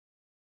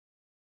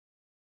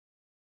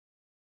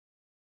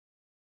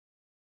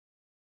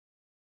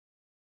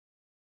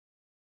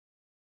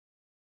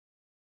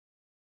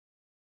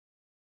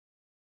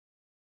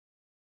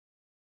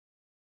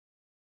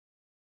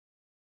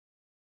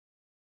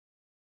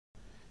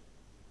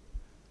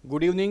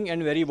Good evening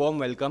and very warm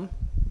welcome.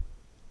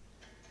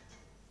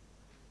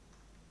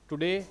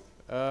 Today,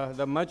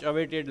 the much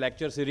awaited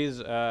lecture series,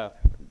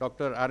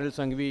 Dr. R.L.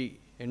 Sanghvi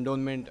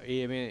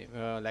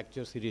Endowment-AMA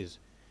lecture series.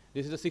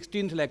 This is the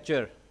 16th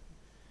lecture,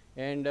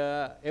 and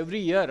every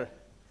year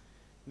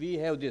we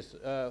have this.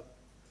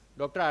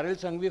 Dr. R.L.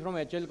 Sanghvi from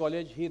HL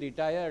College, he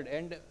retired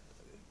and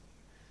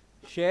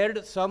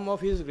shared some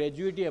of his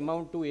gratuity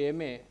amount to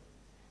AMA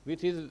with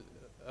his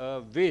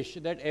wish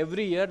that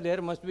every year there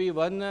must be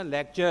one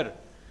lecture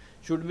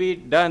should be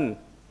done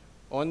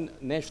on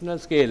national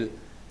scale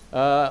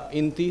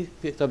in the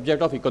subject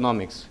of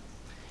economics.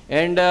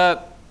 And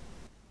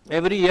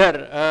every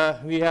year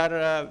we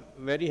are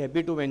very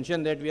happy to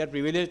mention that we are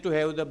privileged to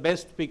have the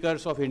best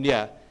speakers of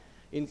India,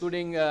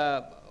 including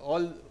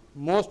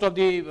most of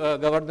the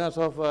governors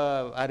of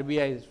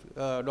RBI,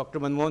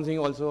 Dr. Manmohan Singh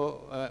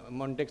also,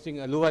 Montek Singh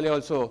Ahluwalia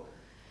also.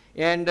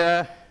 And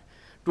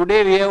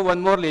today we have one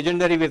more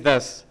legendary with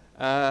us,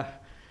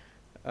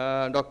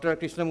 Dr.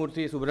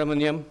 Krishnamurthy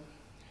Subramanian.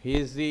 He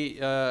is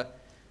the,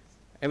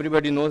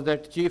 everybody knows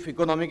that, Chief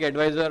Economic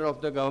Advisor of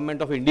the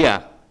Government of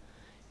India.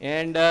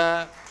 And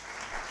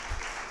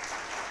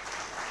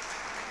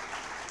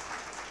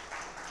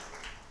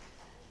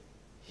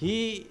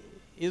he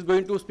is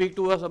going to speak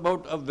to us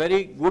about a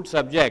very good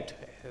subject,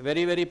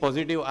 very, very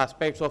positive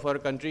aspects of our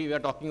country. We are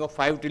talking of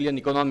 5 trillion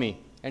economy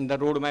and the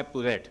roadmap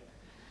to that.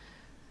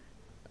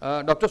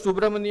 Dr.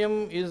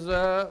 Subramanian is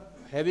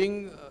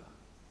having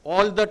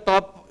all the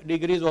top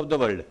degrees of the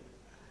world.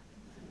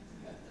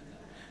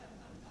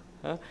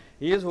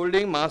 He is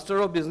holding Master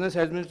of Business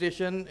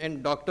Administration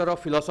and Doctor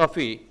of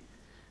Philosophy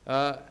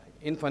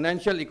in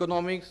Financial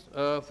Economics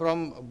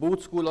from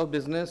Booth School of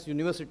Business,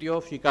 University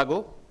of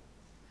Chicago.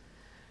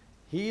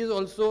 He is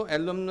also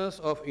alumnus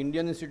of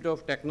Indian Institute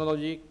of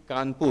Technology,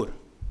 Kanpur,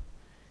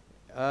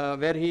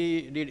 where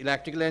he did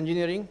electrical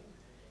engineering.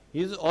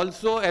 He is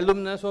also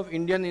alumnus of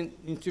Indian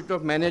Institute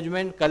of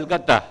Management,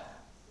 Calcutta,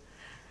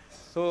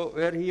 so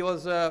where he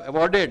was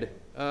awarded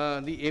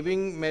the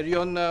Ewing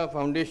Marion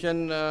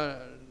Foundation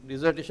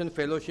Dissertation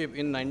Fellowship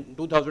in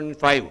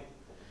 2005.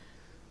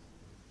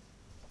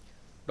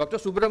 Dr.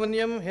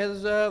 Subramanian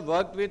has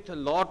worked with a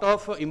lot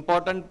of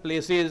important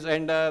places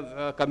and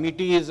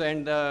committees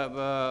and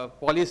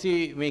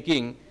policy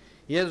making.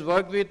 He has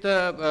worked with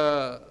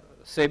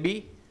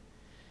SEBI.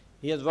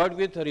 He has worked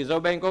with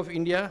Reserve Bank of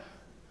India.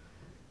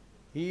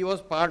 He was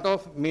part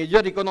of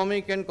major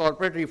economic and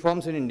corporate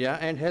reforms in India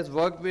and has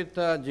worked with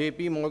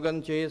JP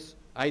Morgan Chase,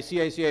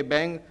 ICICI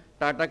Bank,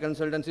 Tata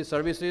Consultancy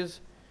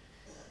Services.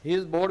 He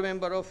is board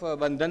member of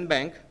Bandhan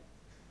Bank.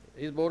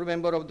 He is board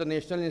member of the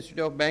National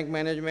Institute of Bank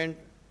Management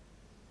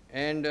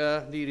and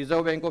the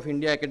Reserve Bank of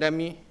India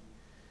Academy.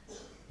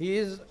 He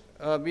has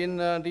been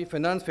the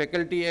finance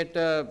faculty at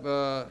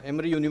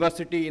Emory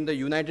University in the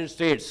United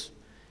States,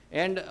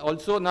 and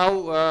also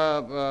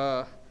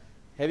now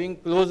having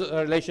close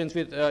relations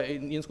with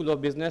Indian School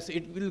of Business.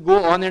 It will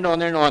go on and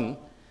on and on.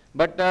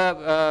 But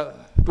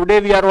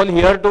today we are all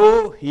here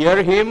to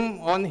hear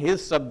him on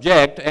his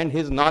subject and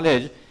his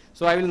knowledge.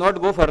 So I will not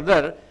go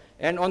further,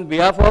 and on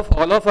behalf of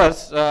all of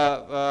us,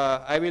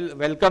 I will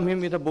welcome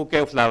him with a bouquet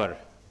of flowers.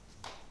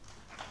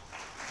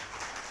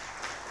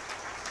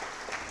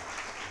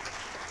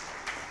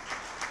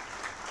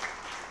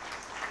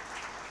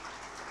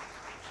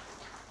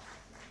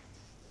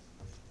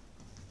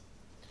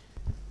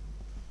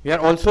 We are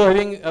also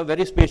having a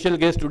very special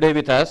guest today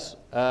with us,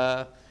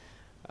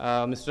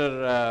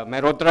 Mr.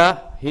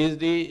 Mehrotra. He is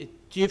the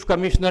Chief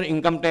Commissioner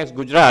Income Tax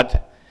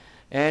Gujarat.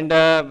 And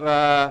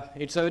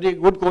it's a very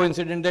good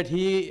coincidence that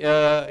he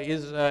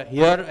is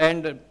here,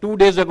 and 2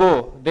 days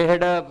ago they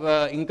had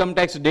a income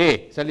tax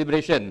day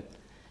celebration,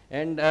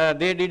 and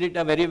they did it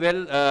very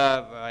well.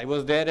 I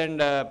was there,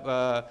 and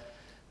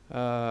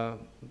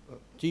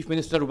Chief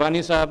Minister Rubani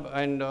Saab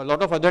and a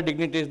lot of other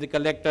dignitaries, the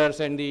collectors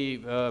and the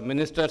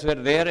ministers were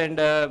there, and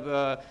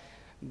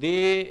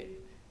they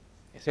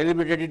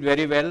celebrated it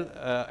very well.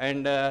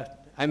 And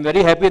I'm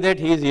very happy that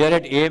he is here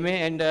at AMA,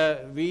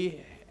 and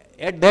we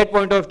at that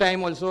point of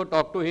time also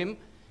talked to him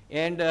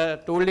and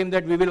told him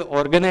that we will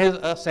organize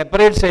a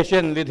separate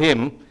session with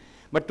him.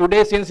 But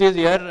today, since he is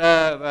here,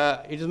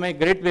 it is my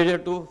great pleasure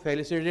to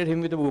felicitate him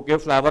with a bouquet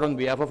of flowers on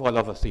behalf of all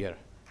of us here.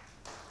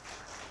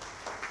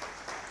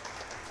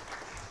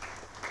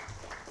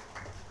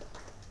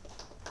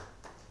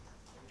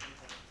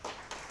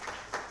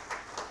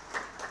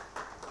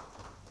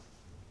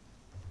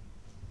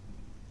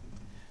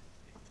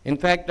 In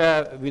fact,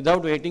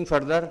 without waiting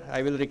further,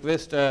 I will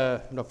request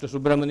Dr.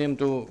 Subramanian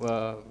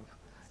to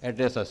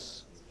address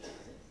us.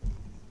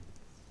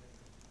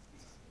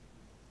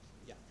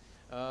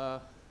 Yeah.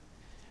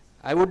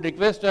 I would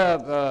request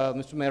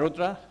Mr.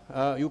 Mehrotra,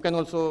 you can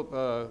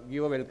also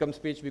give a welcome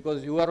speech,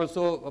 because you are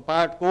also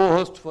a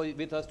co-host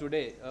with us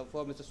today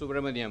for Mr.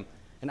 Subramanian.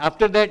 And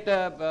after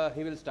that,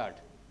 he will start.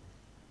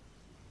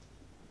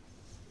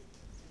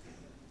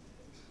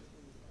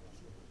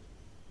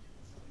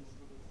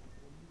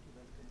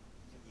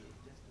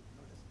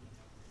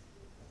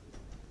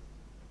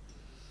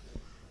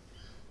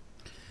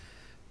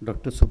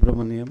 Dr.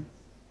 Subramanian,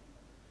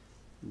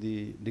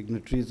 the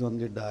dignitaries on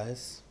the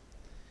dais,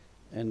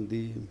 and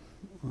the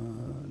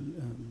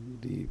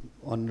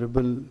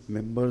honorable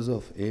members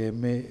of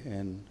AMA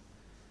and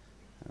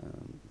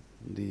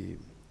the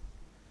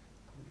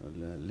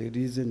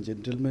ladies and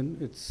gentlemen.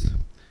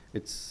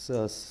 It's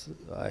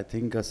I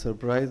think a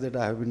surprise that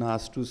I have been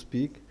asked to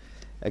speak.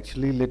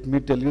 Actually, let me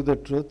tell you the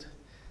truth.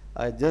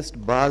 I just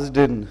buzzed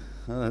in.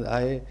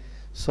 I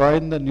saw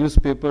in the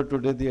newspaper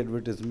today the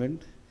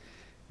advertisement,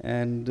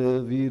 and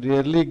we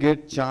rarely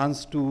get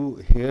chance to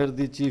hear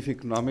the Chief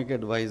Economic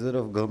Advisor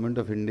of Government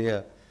of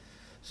India.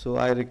 So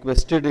I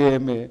requested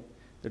AMA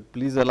that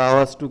please allow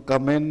us to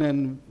come in,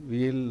 and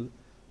we'll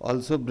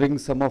also bring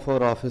some of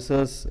our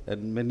officers,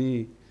 and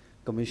many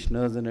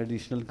commissioners and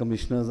additional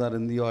commissioners are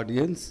in the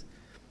audience.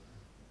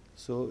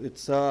 So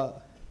it's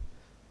a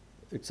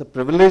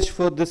privilege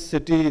for this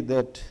city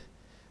that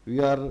we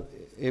are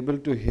able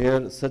to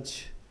hear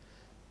such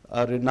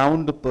a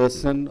renowned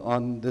person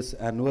on this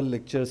annual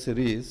lecture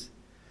series.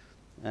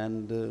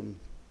 And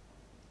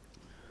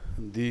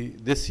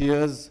this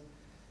year's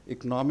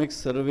economic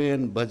survey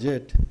and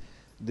budget,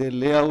 they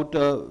lay out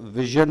a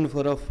vision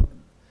for a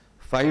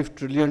 $5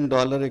 trillion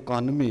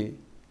economy.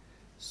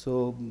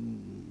 So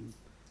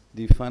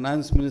the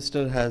finance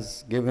minister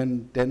has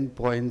given 10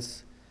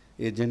 points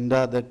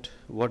agenda that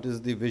what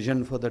is the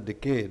vision for the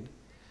decade.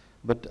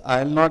 But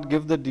I'll not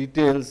give the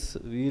details.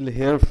 We'll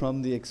hear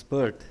from the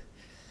expert.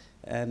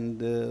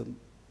 And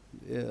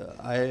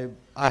I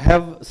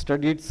have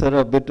studied, sir,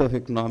 a bit of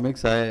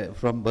economics.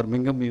 From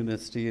Birmingham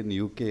University in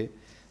UK.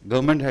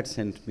 Government had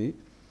sent me.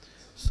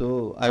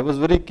 So I was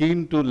very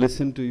keen to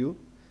listen to you.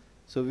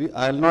 So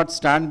I'll not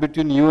stand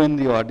between you and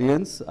the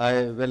audience.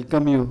 I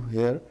welcome you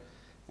here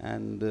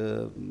and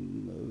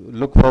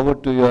look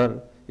forward to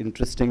your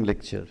interesting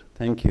lecture.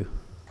 Thank you.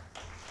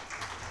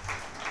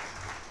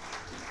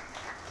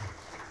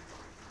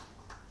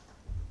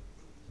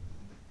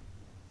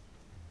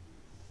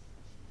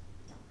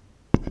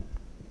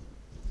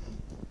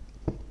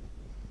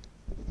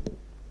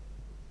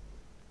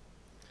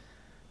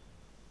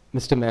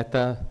 Mr.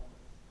 Mehta,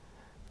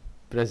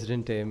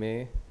 President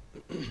AMA,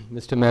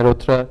 Mr.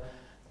 Mehrotra,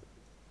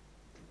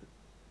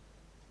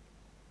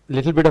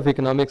 little bit of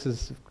economics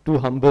is too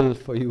humble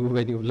for you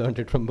when you've learned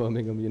it from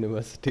Birmingham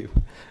University.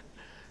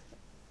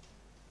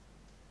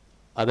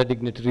 Other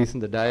dignitaries in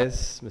the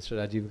dais, Mr.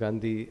 Rajiv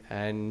Gandhi,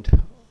 and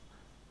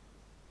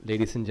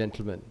ladies and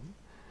gentlemen.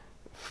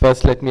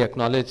 First, let me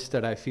acknowledge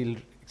that I feel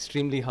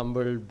extremely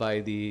humbled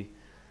by the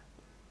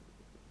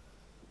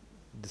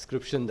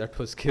description that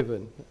was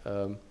given.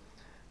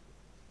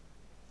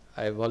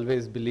 I've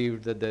always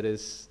believed that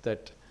there's a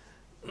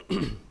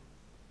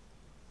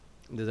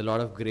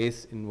lot of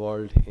grace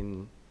involved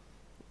in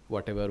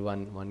whatever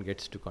one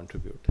gets to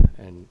contribute,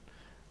 and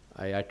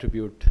I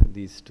attribute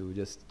these to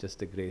just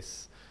the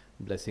grace,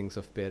 blessings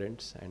of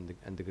parents and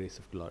the grace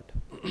of God.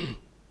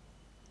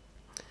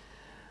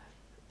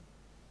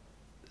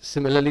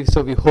 Similarly,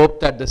 so we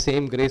hope that the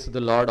same grace of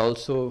the Lord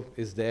also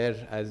is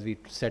there as we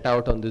set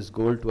out on this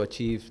goal to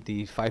achieve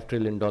the $5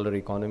 trillion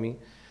economy.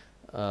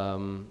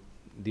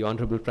 The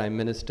Honorable Prime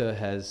Minister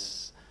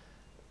has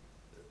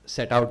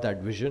set out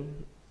that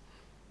vision,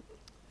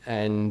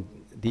 and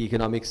the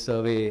economic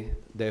survey,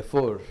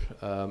 therefore,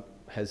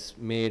 has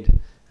made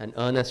an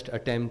earnest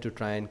attempt to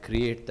try and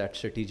create that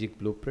strategic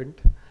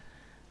blueprint.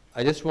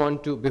 I just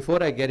want to,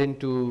 before I get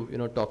into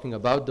talking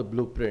about the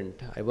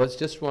blueprint, I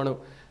just want to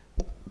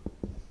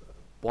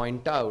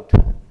point out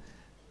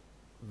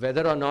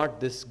whether or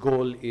not this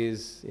goal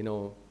is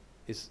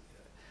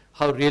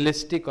how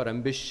realistic or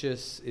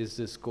ambitious is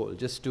this goal,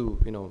 just to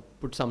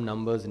put some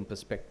numbers in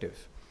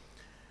perspective.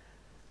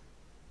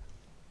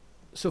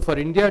 So for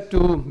India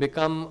to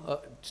become a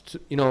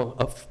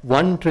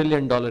 $1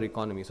 trillion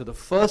economy, so the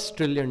first $1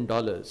 trillion,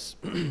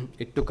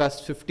 it took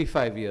us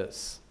 55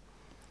 years.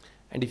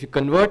 And if you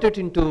convert it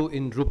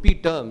in rupee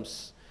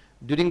terms,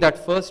 during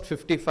that first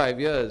 55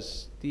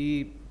 years,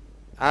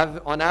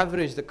 on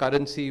average, the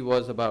currency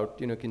was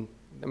about,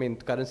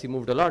 currency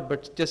moved a lot,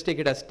 but just take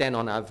it as 10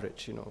 on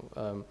average,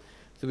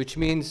 so which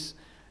means,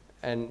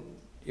 and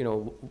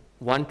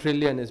 1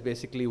 trillion is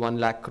basically 1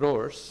 lakh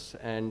crores,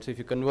 and so if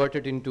you convert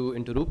it into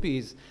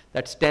rupees,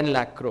 that's 10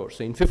 lakh crores.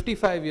 So in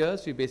 55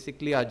 years, our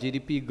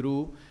GDP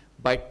grew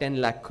by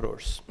 10 lakh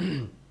crores.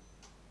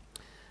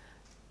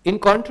 In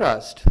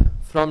contrast,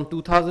 from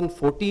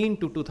 2014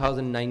 to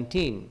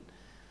 2019,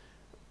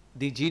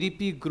 the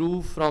GDP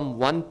grew from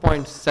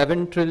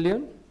 1.7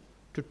 trillion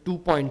to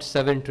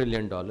 $2.7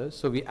 trillion.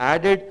 So we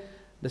added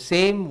the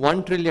same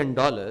 $1 trillion.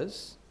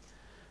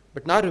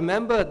 But now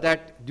remember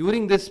that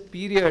during this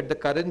period, the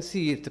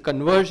currency, the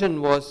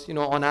conversion was,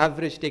 on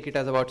average, take it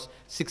as about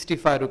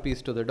 65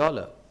 rupees to the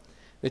dollar,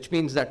 which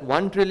means that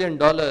 $1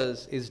 trillion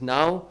is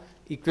now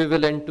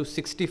equivalent to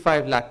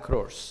 65 lakh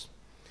crores.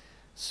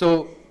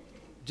 So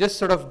just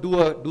sort of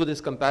do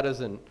this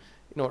comparison,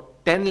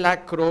 10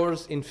 lakh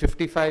crores in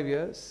 55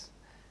 years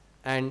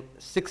and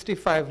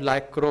 65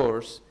 lakh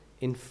crores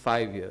in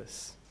 5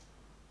 years.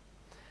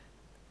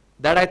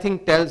 that I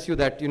think tells you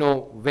that,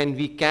 when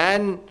we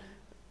can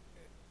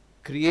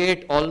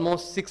create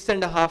almost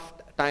 6.5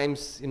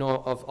 times,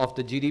 of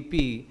the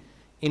GDP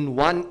in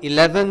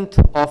 1/11th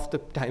of the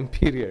time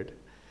period,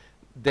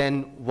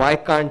 then why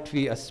can't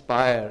we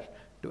aspire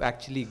to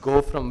actually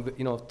go from,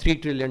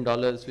 $3 trillion,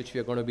 which we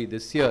are going to be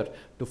this year,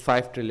 to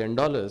 $5 trillion.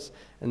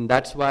 And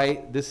that's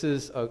why this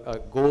is a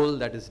goal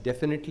that is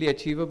definitely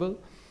achievable.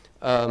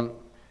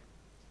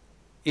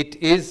 It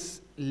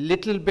is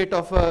little bit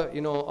of a,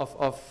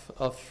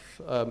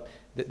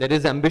 there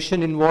is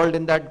ambition involved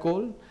in that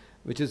goal,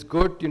 which is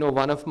good.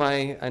 One of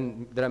my,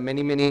 and there are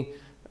many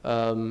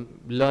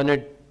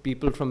learned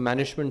people from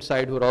management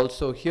side who are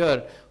also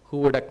here, who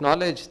would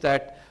acknowledge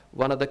that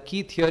one of the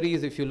key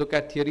theories, if you look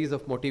at theories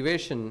of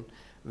motivation,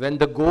 when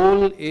the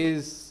goal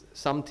is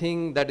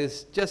something that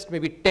is just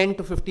maybe 10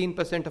 to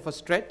 15% of a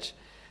stretch,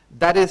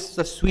 that is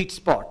the sweet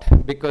spot.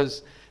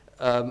 Because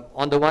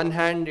on the one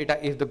hand,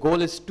 if the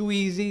goal is too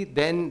easy,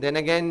 then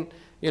again,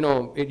 you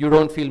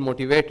don't feel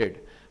motivated.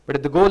 But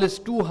if the goal is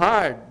too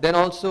hard, then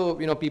also,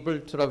 people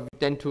sort of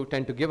tend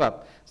to give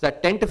up. So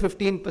that 10 to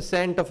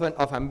 15%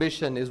 of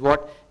ambition is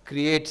what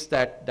creates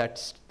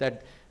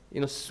that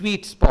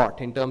sweet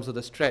spot in terms of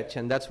the stretch.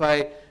 And that's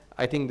why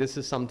I think this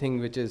is something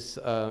which is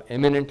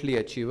eminently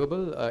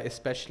achievable,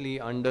 especially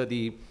under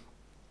the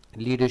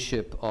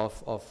leadership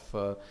of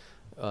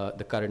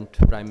the current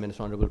Prime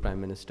Minister, Honorable Prime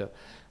Minister.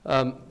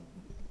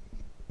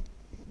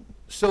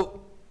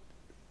 So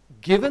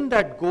given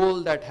that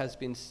goal that has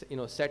been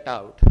set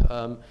out,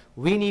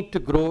 we need to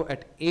grow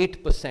at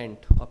 8%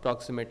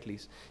 approximately,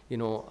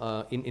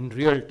 in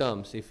real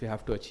terms, if we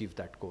have to achieve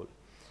that goal.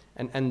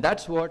 And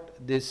that's what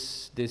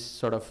this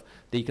sort of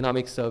the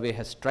economic survey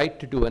has tried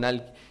to do. And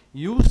I'll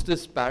use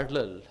this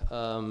parallel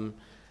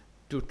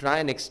to try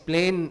and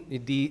explain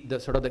the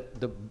sort of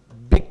the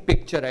big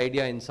picture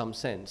idea in some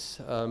sense.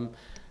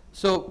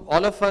 So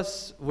all of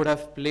us would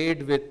have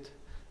played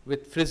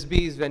with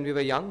frisbees when we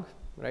were young,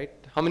 right?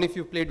 How many of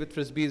you played with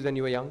frisbees when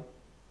you were young?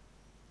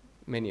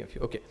 Many of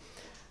you, okay.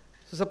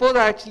 So suppose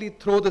I actually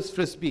throw this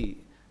frisbee.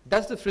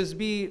 Does the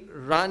frisbee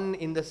run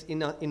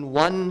in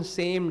one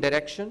same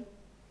direction?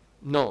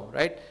 No,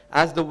 right?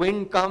 As the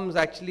wind comes,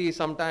 actually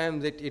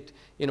sometimes it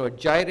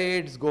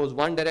gyrates, goes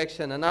one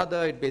direction,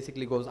 another, it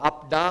basically goes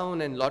up,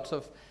 down, and lots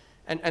of,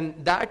 and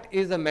that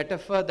is a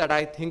metaphor that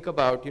I think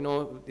about,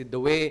 the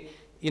way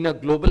in a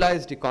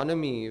globalized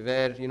economy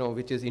where,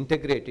 which is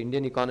integrated,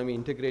 Indian economy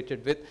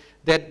integrated with,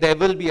 that there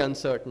will be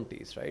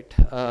uncertainties, right?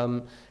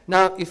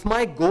 Now, if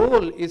my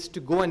goal is to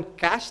go and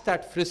catch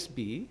that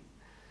frisbee,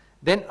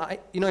 then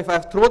if I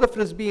throw the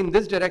frisbee in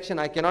this direction,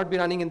 I cannot be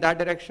running in that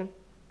direction.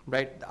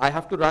 Right? I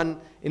have to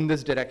run in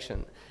this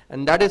direction.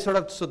 And that is sort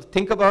of, so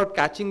think about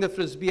catching the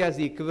frisbee as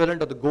the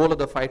equivalent of the goal of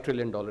the $5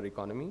 trillion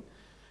economy.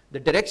 The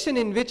direction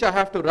in which I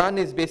have to run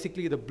is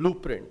basically the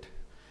blueprint.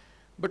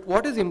 But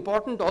what is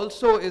important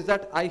also is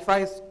that if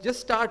I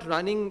just start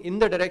running in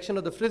the direction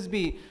of the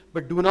frisbee,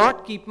 but do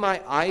not keep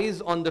my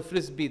eyes on the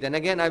frisbee, then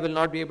again I will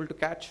not be able to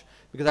catch,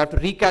 because I have to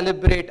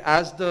recalibrate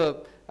as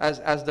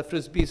the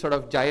frisbee sort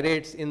of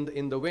gyrates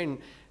in the wind,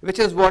 which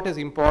is what is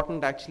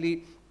important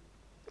actually.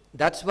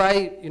 That's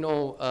why,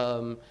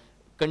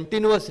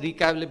 continuous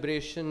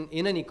recalibration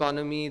in an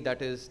economy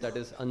that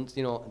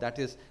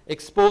is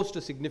exposed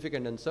to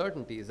significant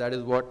uncertainties, that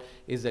is what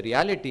is the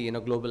reality in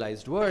a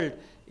globalized world,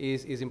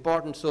 is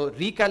important. So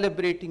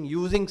recalibrating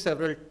using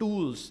several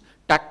tools,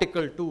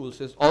 tactical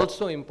tools, is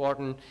also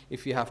important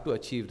if you have to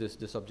achieve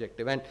this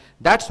objective. And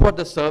that's what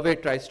the survey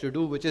tries to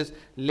do, which is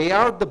lay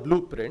out the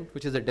blueprint,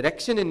 which is the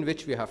direction in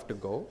which we have to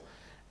go,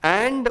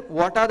 and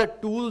what are the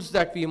tools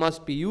that we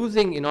must be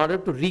using in order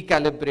to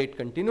recalibrate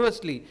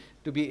continuously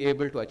to be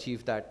able to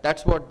achieve that.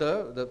 That's what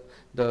the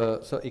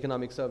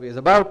economic survey is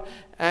about.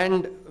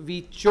 And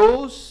we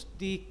chose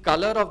the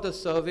color of the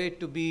survey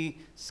to be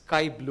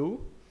sky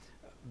blue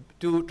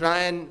to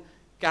try and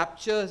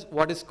capture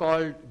what is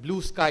called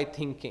blue sky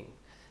thinking.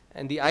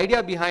 And the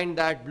idea behind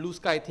that blue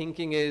sky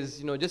thinking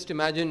is, just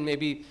imagine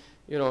maybe,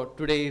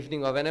 today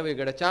evening or whenever you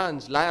get a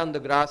chance, lie on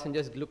the grass and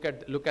just look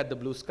at the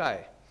blue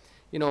sky.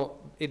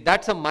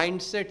 That's a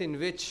mindset in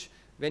which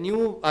when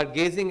you are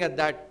gazing at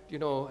that,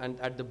 and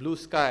at the blue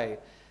sky,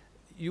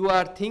 you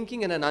are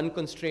thinking in an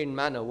unconstrained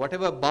manner.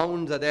 Whatever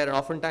bounds are there, and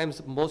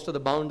oftentimes most of the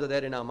bounds are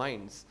there in our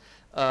minds.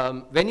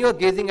 When you are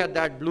gazing at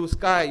that blue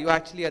sky, you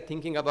actually are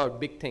thinking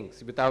about big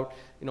things without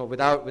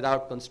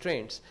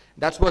constraints.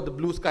 That's what the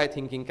blue sky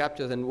thinking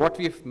captures. And what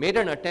we've made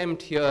an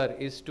attempt here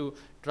is to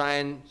try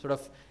and sort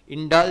of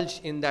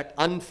indulge in that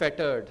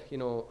unfettered,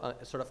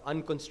 sort of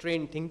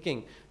unconstrained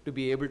thinking to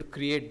be able to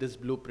create this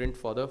blueprint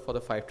for the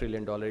 $5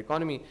 trillion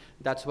economy.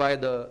 That's why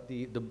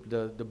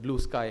the blue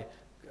sky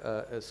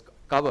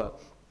cover.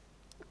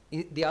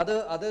 The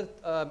other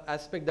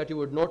aspect that you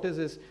would notice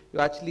is you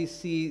actually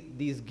see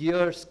these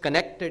gears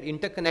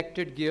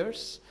interconnected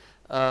gears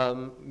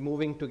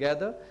moving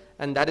together,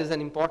 and that is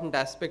an important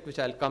aspect which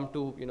I'll come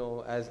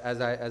to,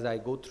 as I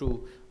go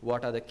through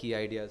what are the key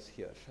ideas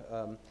here.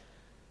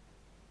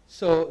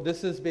 So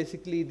this is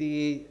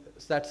basically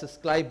that's a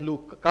sky blue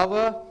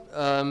cover.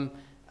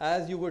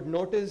 as you would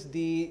notice,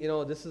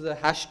 this is a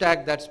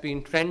hashtag that's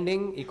been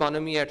trending,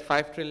 economy at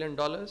 $5 trillion.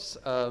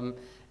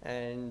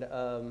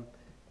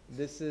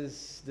 This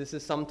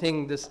is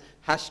something, this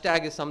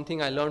hashtag is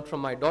something I learned from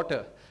my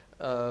daughter.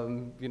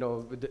 The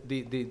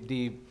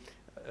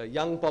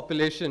young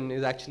population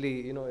is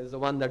actually, is the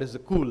one that is the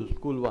cool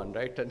one,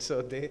 right? And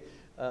so they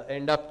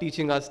end up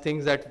teaching us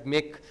things that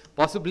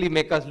possibly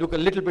make us look a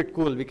little bit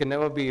cool. We can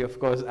never be, of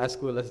course, as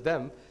cool as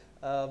them.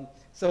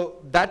 So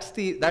that's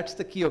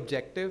the key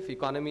objective,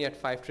 economy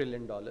at $5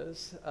 trillion.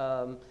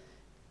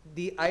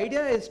 The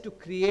idea is to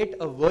create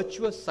a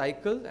virtuous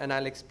cycle, and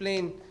I'll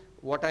explain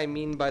what I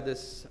mean by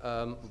this,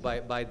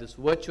 by this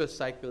virtuous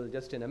cycle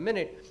just in a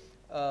minute,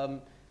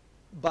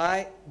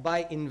 by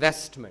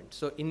investment.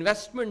 So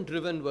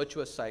investment-driven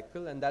virtuous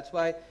cycle, and that's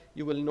why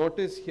you will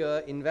notice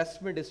here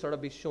investment is sort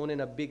of be shown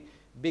in a big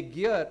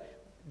gear.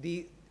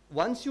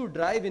 Once you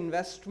drive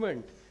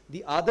investment,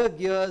 the other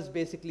gears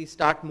basically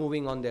start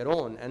moving on their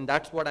own, and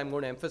that's what I'm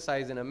going to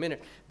emphasize in a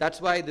minute.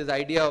 That's why this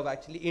idea of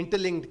actually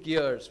interlinked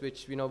gears,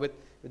 which, with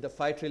the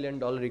 $5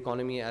 trillion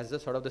economy as the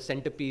sort of the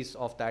centerpiece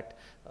of that.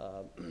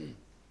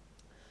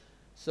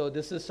 So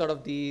this is sort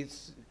of the,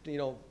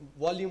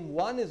 volume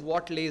 1 is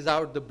what lays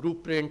out the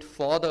blueprint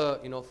for the,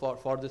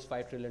 for this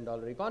 $5 trillion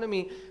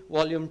economy.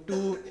 Volume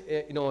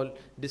 2,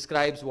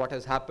 describes what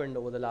has happened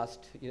over the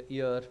last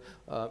year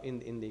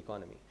in the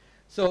economy.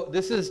 So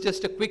this is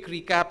just a quick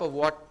recap of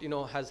what,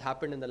 has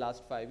happened in the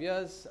last 5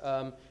 years.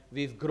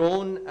 We've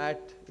grown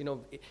at,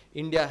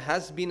 India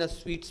has been a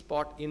sweet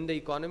spot in the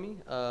economy,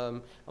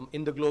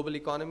 in the global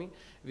economy.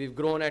 We've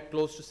grown at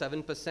close to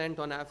 7%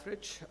 on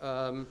average.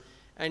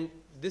 And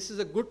this is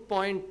a good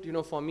point,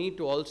 for me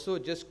to also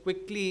just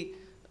quickly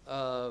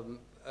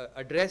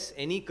address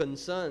any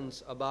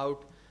concerns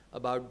about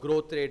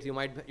growth rates. You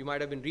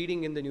might have been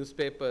reading in the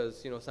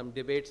newspapers, some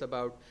debates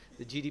about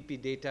the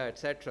GDP data,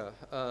 etc.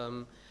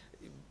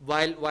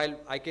 While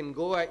I can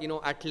go,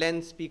 at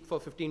length speak for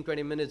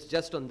 15-20 minutes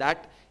just on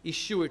that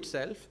issue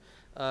itself,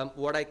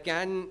 what I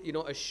can,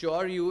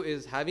 assure you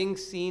is, having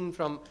seen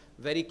from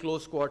very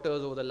close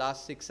quarters over the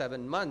last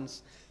 6-7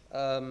 months,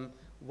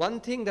 one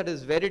thing that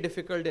is very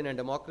difficult in a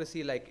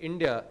democracy like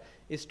India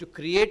is to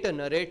create a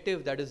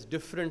narrative that is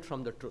different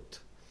from the truth.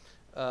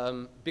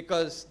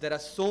 Because there are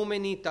so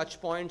many touch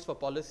points for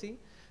policy,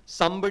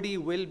 somebody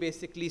will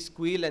basically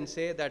squeal and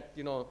say that,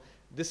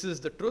 this is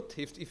the truth,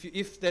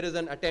 if there is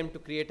an attempt to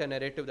create a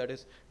narrative that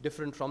is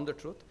different from the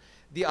truth.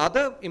 The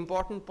other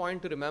important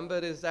point to remember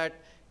is that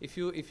if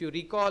you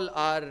recall,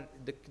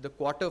 the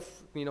quarter,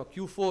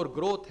 Q4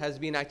 growth has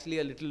been actually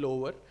a little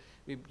lower.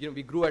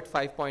 We grew at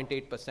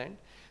 5.8%.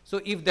 So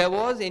if there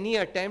was any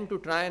attempt to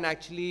try and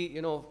actually,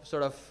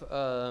 sort of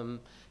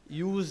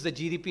use the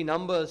GDP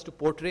numbers to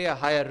portray a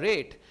higher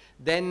rate,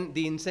 then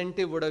the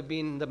incentive would have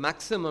been the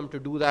maximum to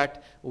do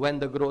that when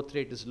the growth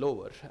rate is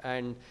lower.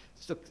 And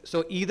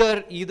so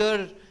either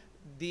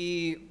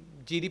the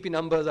GDP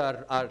numbers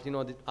are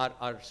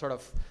sort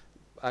of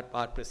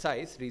are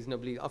precise,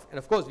 reasonably, and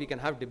of course we can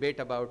have debate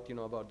about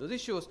about those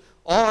issues,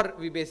 or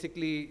we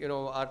basically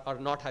are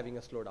not having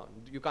a slowdown.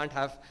 You can't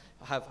have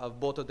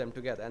both of them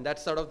together, and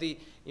that's sort of the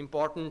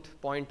important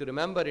point to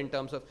remember in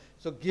terms of.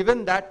 So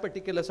given that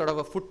particular sort of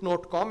a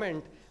footnote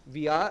comment,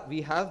 we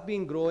have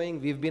been growing.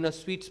 We've been a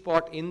sweet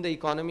spot in the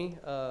economy.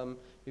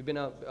 We've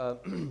been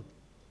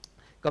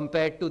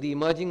compared to the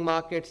emerging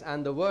markets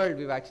and the world,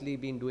 we've actually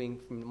been doing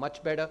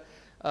much better.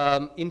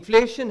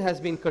 Inflation has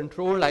been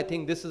controlled. I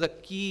think this is a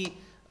key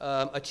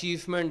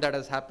achievement that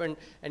has happened.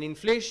 And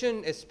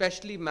inflation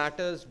especially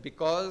matters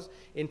because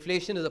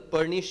inflation is a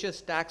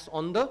pernicious tax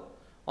on the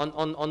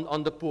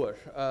poor.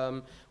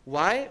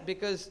 Why?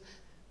 Because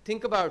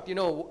think about,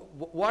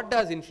 what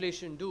does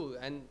inflation do?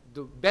 And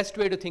the best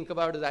way to think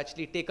about it is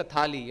actually take a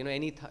thali,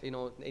 any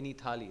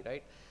thali,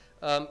 right?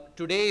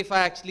 Today, if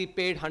I actually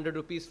paid 100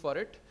 rupees for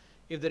it,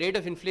 if the rate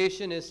of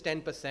inflation is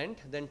 10%,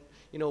 then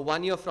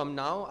 1 year from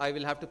now, I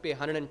will have to pay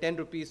 110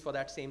 rupees for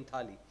that same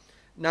thali.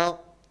 Now,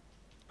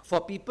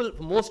 for people,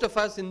 most of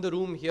us in the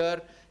room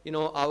here,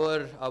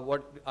 our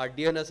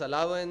dearness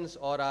allowance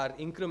or our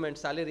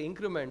salary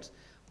increments,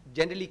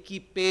 generally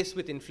keep pace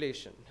with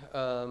inflation.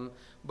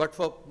 But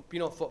for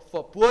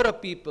poorer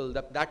people,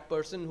 that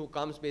person who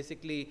comes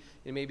basically,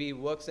 maybe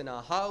works in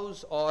a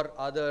house or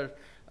other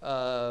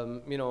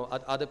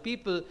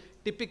people,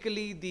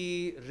 typically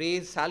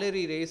the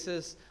salary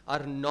raises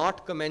are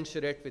not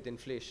commensurate with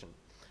inflation.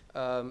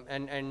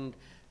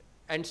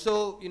 And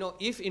so,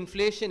 if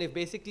inflation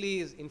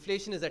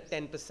is at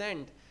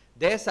 10%,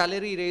 their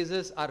salary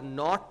raises are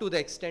not to the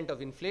extent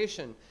of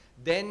inflation,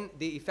 then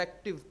the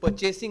effective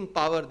purchasing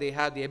power they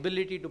have, the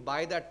ability to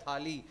buy that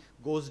thali,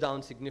 goes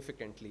down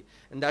significantly.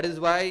 And that is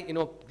why,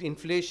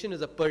 inflation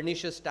is a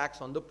pernicious tax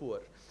on the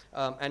poor.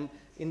 And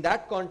in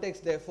that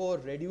context, therefore,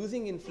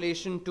 reducing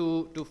inflation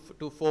to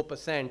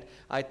 4%,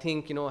 I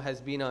think,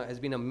 has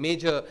been a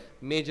major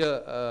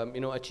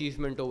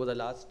achievement over the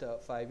last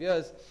 5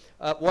 years.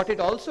 What it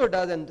also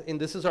does, and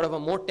this is sort of a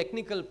more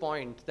technical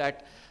point,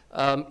 that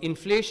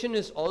inflation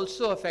is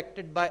also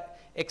affected by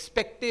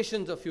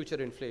expectations of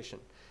future inflation.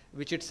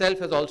 which itself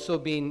has also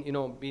been,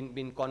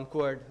 been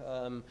conquered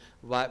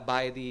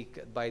by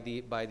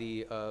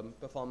the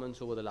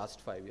performance over the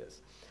last 5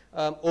 years.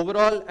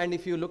 Overall, and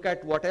if you look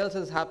at what else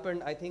has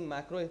happened, I think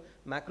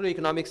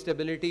macroeconomic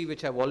stability,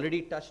 which I've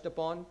already touched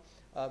upon,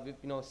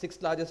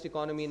 sixth largest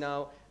economy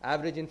now,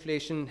 average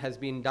inflation has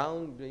been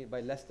down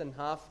by less than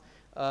half.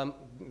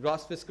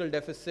 Gross fiscal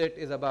deficit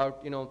is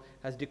about,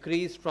 has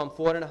decreased from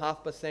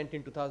 4.5%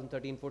 in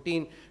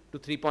 2013-14 to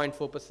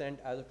 3.4%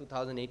 as of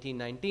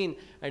 2018-19,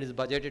 and is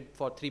budgeted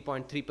for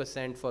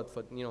 3.3% for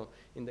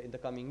in the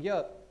coming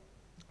year.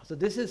 So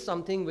this is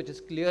something which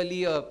is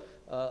clearly an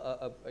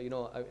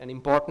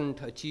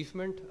important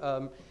achievement.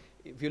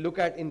 If you look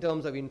at in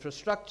terms of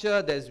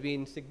infrastructure, there's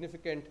been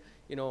significant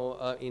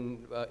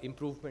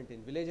improvement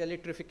in village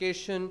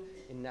electrification,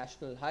 in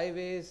national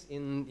highways,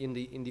 in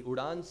the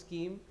UDAN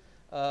scheme.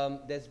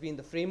 There's been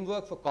the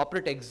framework for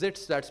corporate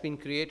exits that's been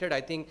created,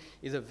 I think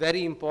is a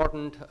very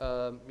important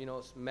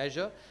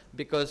measure,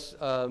 because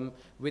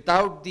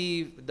without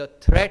the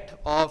threat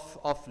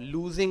of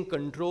losing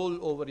control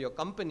over your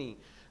company,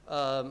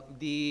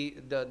 the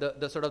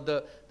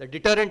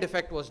deterrent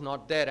effect was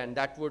not there, and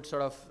that would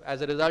sort of,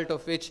 as a result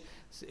of which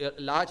a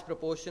large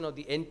proportion of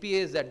the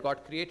NPAs that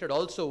got created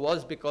also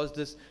was because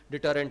this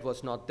deterrent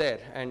was not there.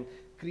 And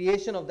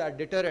creation of that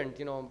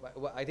deterrent,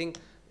 I think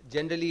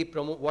generally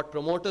what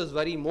promoters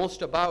worry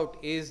most about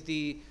is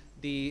the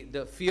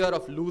fear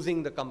of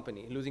losing the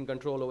company, losing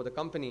control over the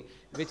company,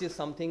 which is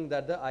something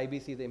that the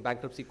IBC, the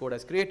bankruptcy code,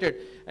 has created,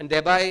 and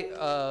thereby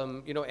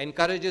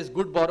encourages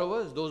good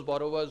borrowers, those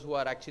borrowers who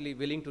are actually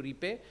willing to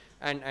repay,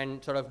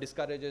 and sort of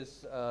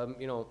discourages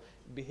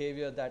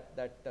behavior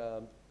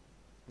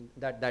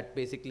that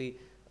basically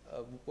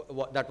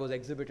that was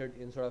exhibited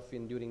in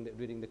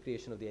during the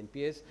creation of the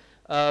NPAs.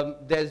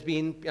 There's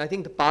been, I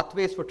think, the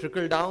pathways for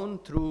trickle down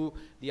through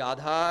the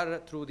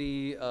Aadhaar, through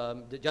the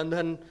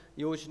Jandhan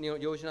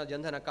Yojana,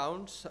 Jandhan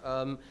accounts,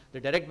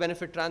 the direct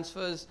benefit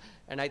transfers,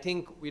 and I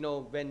think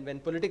when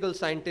political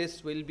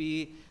scientists will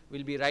be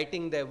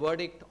writing their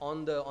verdict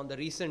on the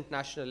recent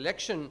national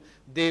election,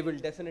 they will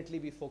definitely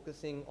be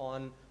focusing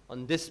on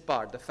this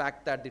part, the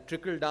fact that the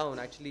trickle down,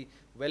 actually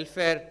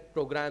welfare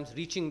programs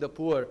reaching the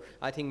poor,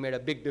 I think made a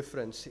big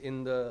difference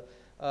in the,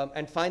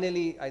 and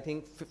finally, I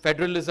think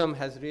federalism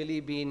has really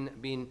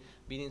been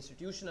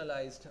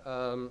institutionalized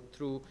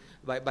through,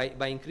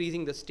 by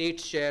increasing the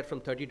state's share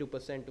from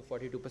 32% to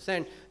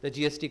 42%. The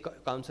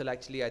GST Council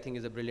actually, I think,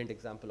 is a brilliant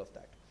example of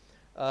that.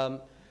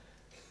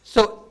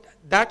 So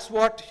that's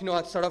what,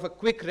 sort of a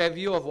quick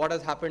review of what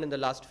has happened in the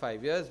last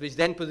 5 years, which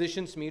then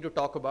positions me to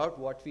talk about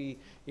what we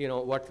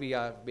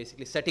are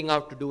basically setting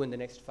out to do in the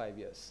next 5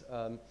 years,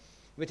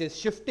 which is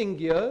shifting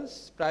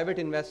gears, private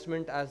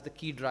investment as the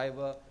key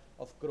driver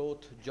of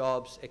growth,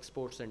 jobs,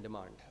 exports, and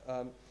demand.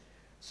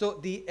 So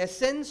the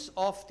essence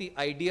of the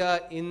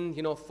idea in,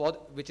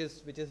 which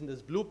is in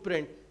this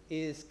blueprint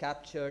is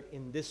captured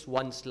in this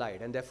one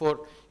slide, and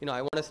therefore,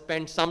 I want to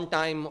spend some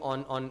time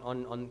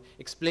on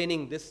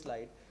explaining this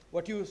slide.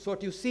 What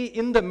you see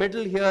in the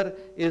middle here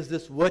is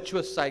this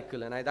virtuous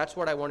cycle, and that's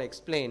what I want to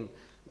explain.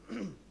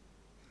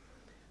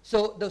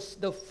 So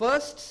the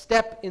first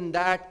step in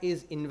that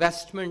is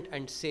investment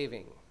and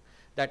saving.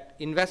 That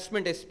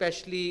investment,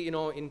 especially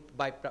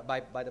by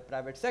the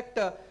private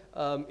sector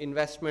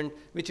investment,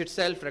 which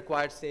itself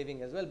requires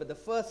saving as well. But the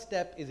first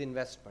step is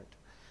investment.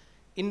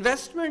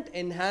 Investment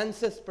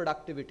enhances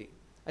productivity.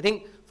 I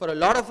think for a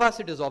lot of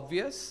us it is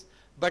obvious,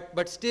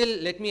 but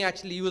still let me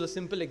actually use a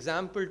simple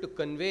example to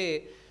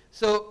convey.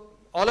 So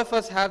all of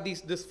us have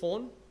this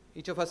phone.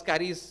 Each of us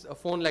carries a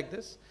phone like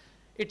this.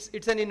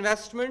 It's an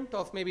investment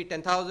of maybe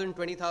 10,000,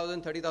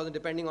 20,000, 30,000,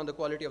 depending on the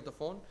quality of the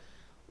phone.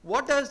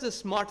 What does the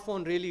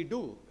smartphone really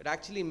do? It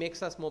actually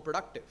makes us more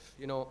productive.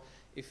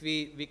 If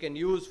we can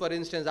use, for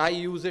instance, I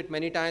use it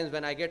many times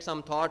when I get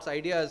some thoughts,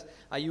 ideas,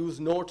 I use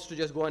notes to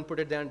just go and put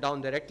it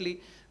down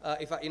directly.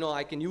 If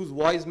I can use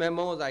voice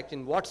memos, I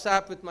can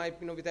WhatsApp with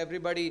with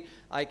everybody,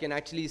 I can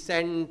actually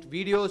send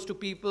videos to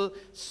people.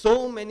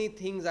 So many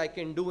things I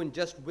can do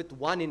with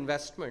one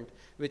investment,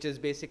 which is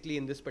basically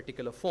in this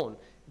particular phone.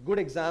 Good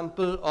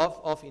example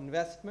of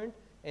investment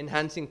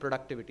enhancing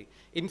productivity.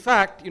 In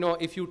fact,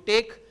 if you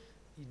take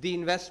the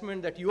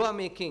investment that you are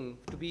making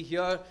to be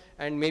here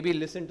and maybe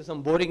listen to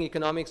some boring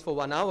economics for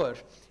 1 hour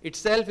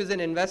itself is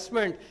an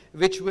investment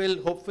which will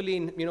hopefully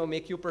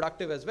make you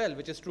productive as well,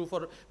 which is true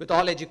with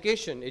all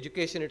education.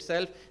 Education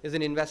itself is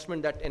an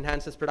investment that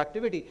enhances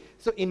productivity.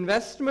 So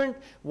investment,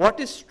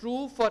 what is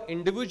true for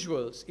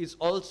individuals is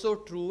also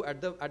true at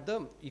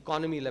the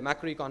economy,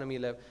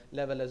 macroeconomy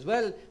level as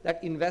well,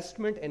 that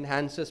investment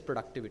enhances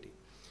productivity.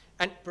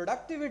 And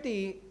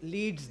productivity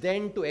leads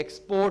then to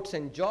exports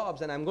and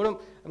jobs, and I'm going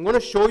to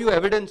show you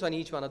evidence on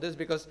each one of this,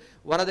 because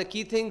one of the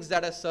key things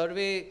that a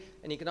survey,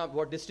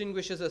 what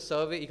distinguishes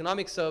a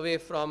economic survey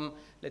from,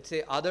 let's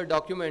say, other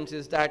documents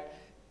is that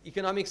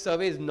economic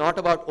survey is not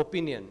about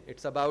opinion,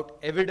 it's about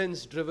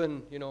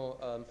evidence-driven,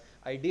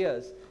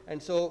 ideas.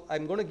 And so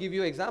I'm going to give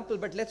you an example,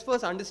 but let's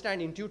first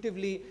understand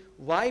intuitively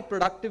why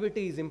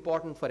productivity is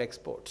important for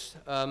exports.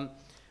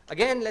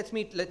 Again, let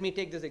me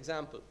take this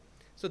example.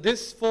 So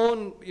this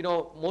phone,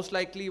 most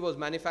likely was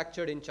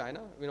manufactured in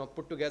China,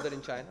 put together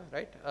in China,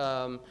 right?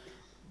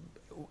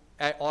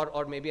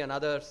 Or maybe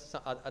another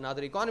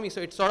economy.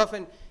 So it's sort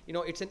of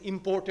it's an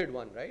imported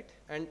one, right?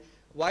 And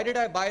why did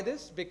I buy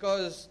this?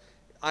 Because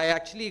I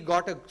actually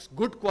got a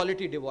good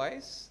quality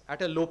device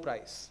at a low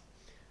price.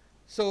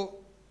 So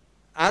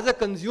as a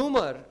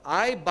consumer,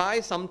 I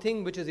buy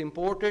something which is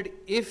imported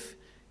if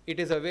it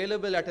is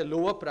available at a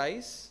lower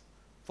price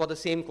for the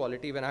same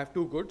quality when I have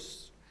two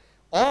goods.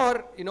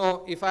 Or,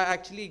 if I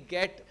actually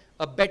get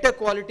a better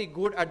quality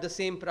good at the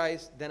same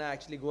price, then I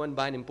actually go and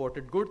buy an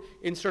imported good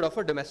instead of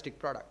a domestic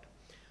product.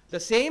 The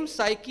same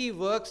psyche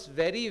works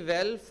very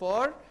well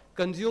for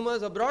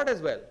consumers abroad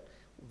as well.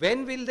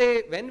 When will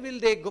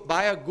they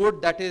buy a good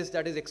that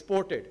is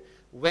exported?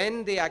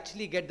 When they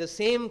actually get the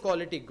same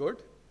quality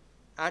good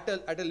at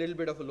a little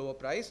bit of a lower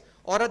price,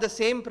 or at the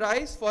same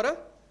price for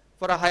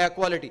a higher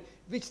quality,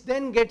 which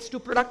then gets to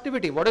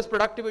productivity. What is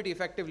productivity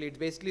effectively? It's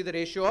basically the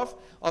ratio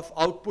of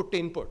output to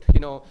input,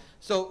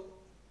 So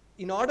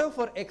in order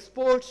for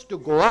exports to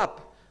go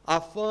up, our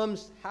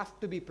firms have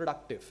to be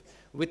productive.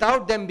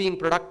 Without them being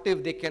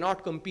productive, they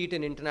cannot compete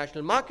in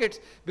international markets,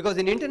 because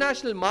in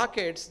international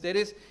markets, there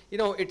is,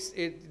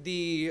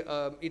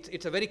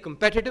 it's a very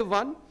competitive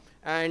one,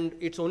 and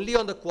it's only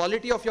on the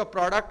quality of your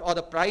product or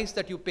the price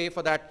that you pay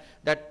for that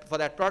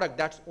product.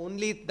 That's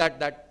only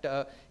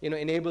that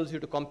enables you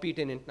to compete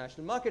in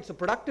international markets. So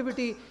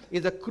productivity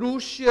is a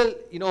crucial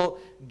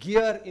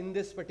gear in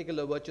this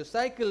particular virtuous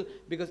cycle,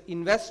 because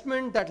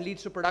investment that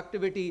leads to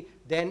productivity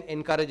then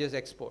encourages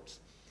exports.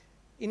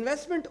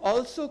 Investment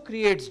also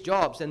creates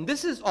jobs, and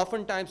this is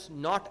oftentimes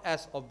not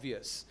as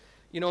obvious.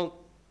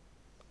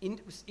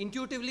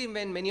 Intuitively,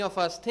 when many of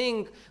us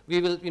think,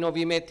 we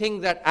may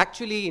think that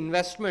actually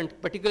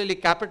investment, particularly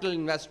capital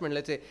investment,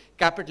 let's say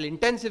capital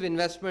intensive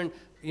investment,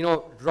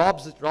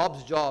 robs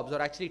jobs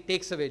or actually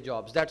takes away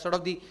jobs. That's sort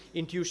of the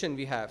intuition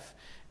we have.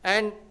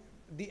 And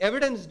the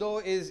evidence, though,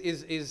 is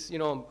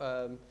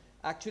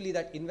actually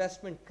that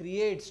investment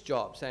creates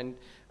jobs. And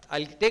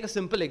I'll take a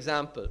simple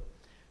example.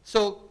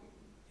 So,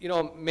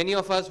 many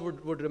of us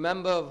would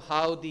remember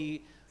how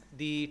the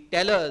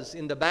tellers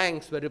in the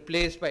banks were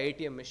replaced by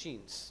ATM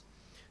machines.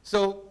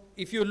 So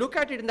if you look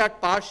at it in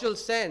that partial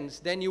sense,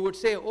 then you would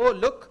say, oh,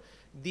 look,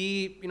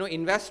 the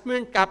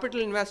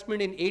capital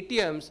investment in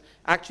ATMs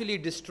actually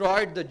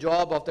destroyed the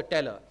job of the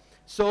teller.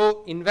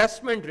 So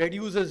investment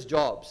reduces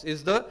jobs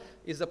is the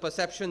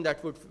perception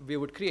that we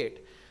would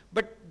create.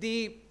 But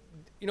the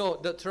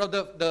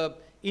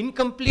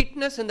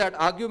incompleteness in that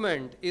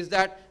argument is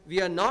that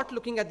we are not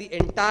looking at the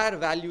entire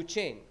value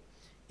chain.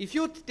 If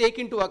you take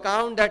into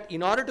account that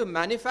in order to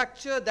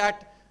manufacture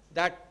that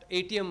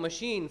ATM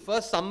machine,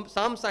 first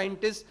some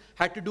scientists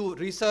had to do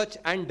research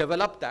and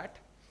develop that.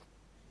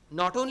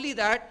 Not only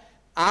that,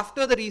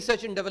 after the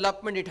research and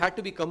development, it had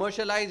to be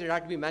commercialized, it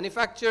had to be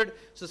manufactured.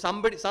 So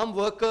some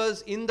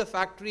workers in the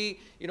factory,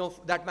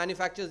 that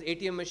manufactures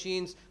ATM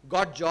machines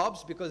got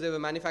jobs because they were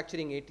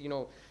manufacturing it,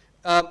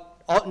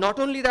 not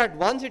only that,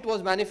 once it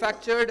was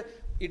manufactured,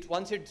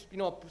 once it's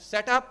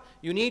set up,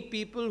 you need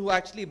people who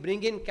actually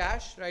bring in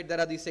cash, right? There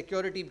are these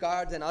security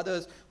guards and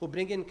others who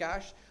bring in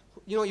cash.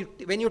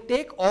 When you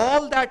take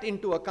all that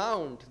into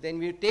account, then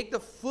we take the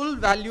full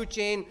value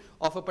chain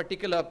of a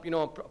particular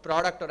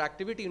product or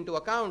activity into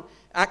account.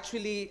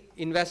 Actually,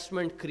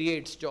 investment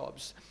creates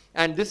jobs,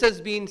 and this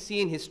has been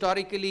seen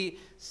historically,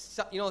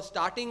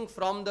 starting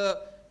from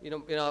the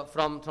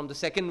from the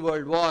Second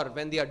World War,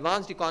 when the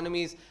advanced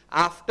economies,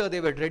 after they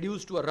were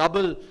reduced to a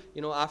rubble,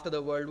 after the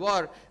World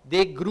War,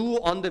 they grew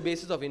on the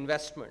basis of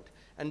investment.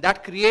 And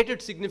that created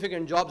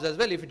significant jobs as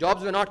well. If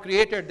jobs were not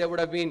created, there would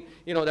have been,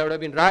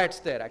 riots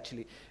there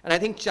actually. And I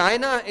think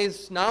China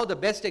is now the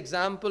best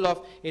example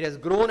of, it has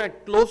grown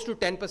at close to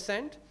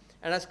 10%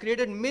 and has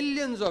created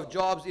millions of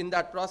jobs in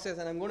that process.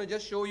 And I'm going to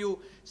just show you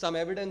some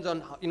evidence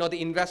on,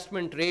 the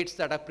investment rates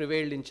that have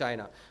prevailed in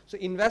China. So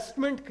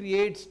investment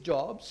creates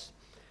jobs.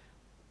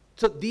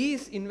 So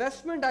these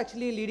investment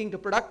actually leading to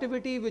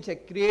productivity, which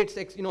creates,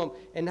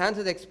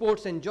 enhances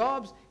exports and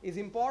jobs, is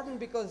important,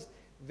 because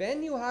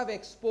when you have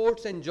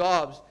exports and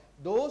jobs,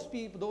 those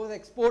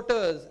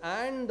exporters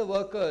and the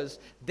workers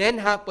then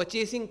have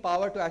purchasing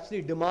power to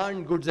actually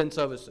demand goods and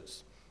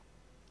services.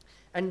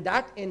 And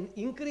that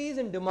increase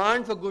in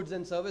demand for goods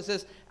and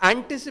services,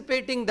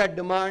 anticipating that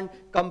demand,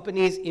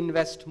 companies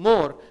invest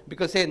more,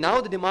 because say now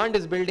the demand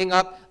is building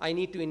up, I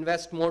need to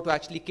invest more to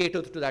actually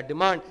cater to that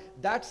demand.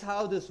 That's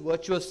how this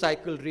virtuous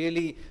cycle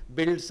really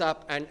builds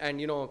up, and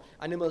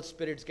animal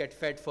spirits get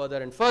fed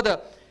further and further.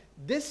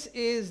 This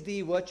is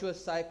the virtuous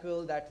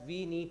cycle that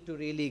we need to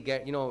really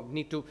get,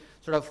 need to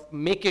sort of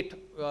make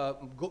it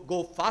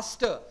go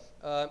faster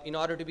in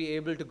order to be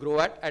able to grow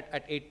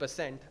at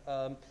 8%.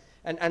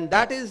 And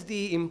that is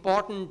the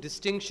important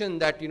distinction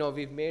that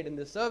we've made in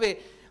the survey.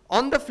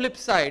 On the flip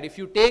side, if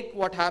you take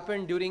what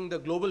happened during the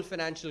global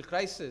financial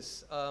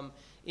crisis, what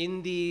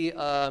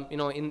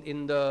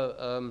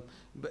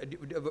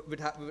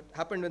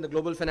happened in the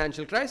global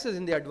financial crisis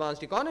in the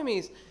advanced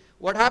economies,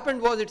 what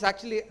happened was it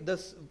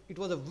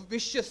was a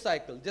vicious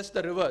cycle, just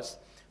the reverse.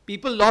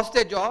 People lost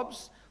their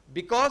jobs.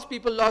 Because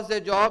people lost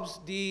their jobs,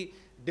 the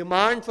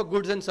demand for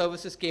goods and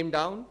services came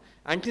down.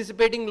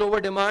 Anticipating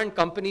lower demand,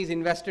 companies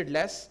invested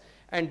less.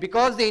 And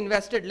because they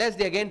invested less,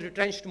 they again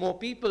retrenched more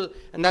people,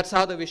 and that's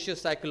how the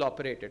vicious cycle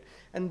operated.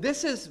 And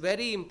this is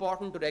very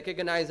important to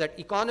recognize, that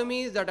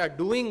economies that are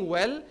doing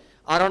well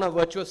are on a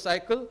virtuous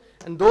cycle,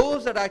 and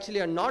those that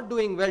actually are not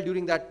doing well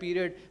during that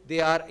period,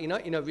 they are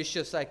in a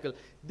vicious cycle.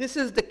 This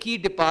is the key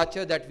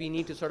departure that we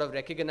need to sort of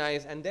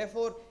recognize, and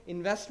therefore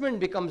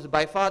investment becomes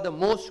by far the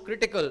most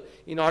critical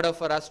in order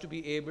for us to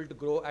be able to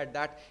grow at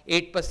that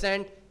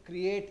 8%,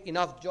 create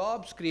enough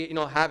jobs,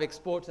 have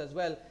exports as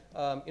well,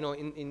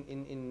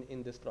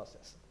 in this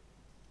process.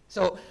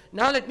 So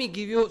now let me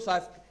give you, so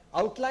I've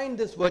outlined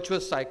this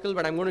virtuous cycle,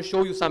 but I'm going to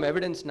show you some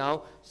evidence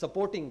now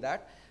supporting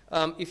that.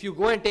 If you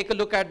go and take a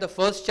look at the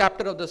first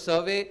chapter of the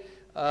survey,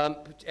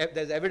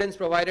 there's evidence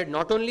provided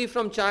not only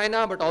from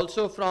China, but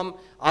also from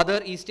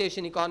other East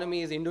Asian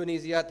economies,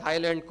 Indonesia,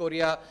 Thailand,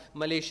 Korea,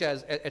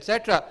 Malaysia,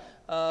 etc.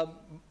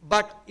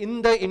 But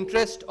in the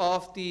interest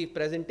of the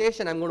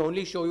presentation, I'm going to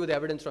only show you the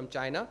evidence from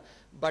China.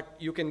 But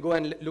you can go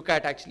and look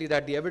at actually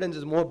that the evidence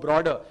is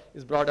broader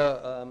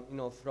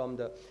from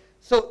the.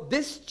 So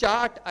this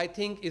chart, I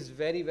think, is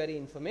very, very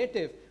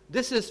informative.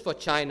 This is for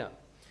China.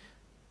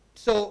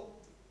 So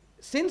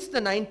since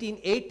the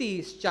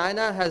 1980s,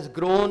 China has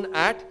grown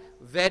at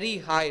very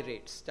high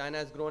rates. China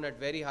has grown at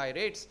very high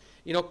rates,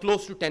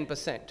 close to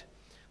 10%.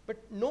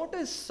 But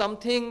notice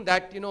something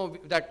that,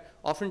 that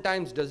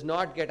oftentimes does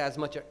not get as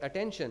much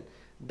attention.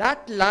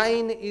 That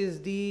line is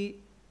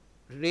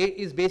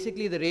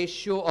basically the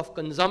ratio of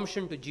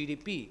consumption to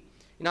GDP.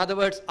 In other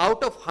words,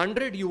 out of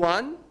 100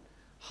 yuan,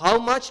 how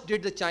much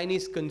did the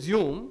Chinese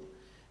consume,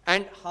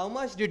 and how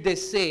much did they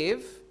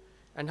save,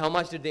 and how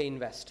much did they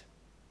invest?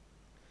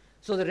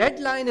 So the red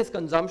line is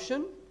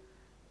consumption,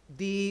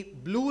 the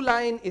blue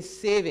line is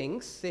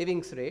savings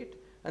rate,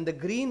 and the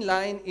green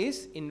line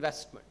is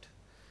investment.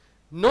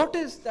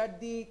 Notice that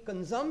the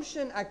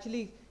consumption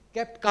actually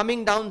kept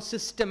coming down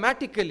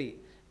systematically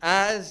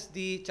as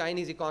the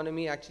Chinese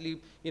economy actually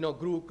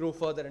grew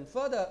further and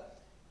further,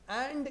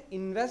 and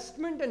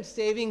investment and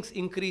savings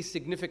increased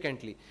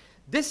significantly.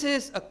 This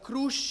is a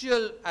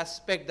crucial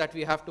aspect that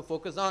we have to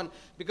focus on,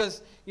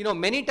 because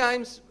many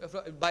times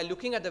by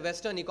looking at the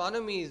Western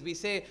economies, we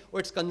say, oh,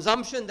 it's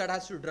consumption that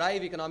has to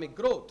drive economic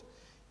growth.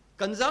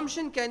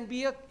 Consumption can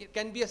be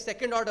a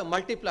second order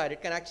multiplier.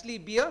 It can actually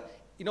be a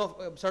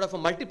sort of a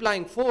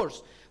multiplying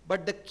force.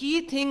 But the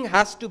key thing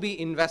has to be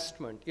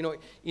investment.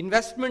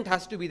 Investment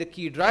has to be the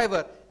key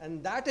driver,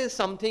 and that is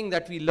something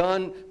that we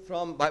learn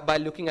from by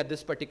looking at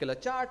this particular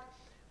chart.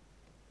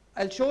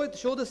 I'll show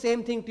the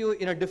same thing to you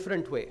in a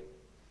different way.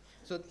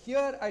 So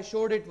here I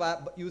showed it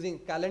using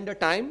calendar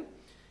time.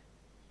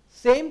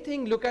 Same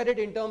thing, look at it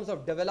in terms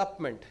of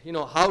development,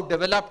 how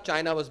developed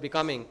China was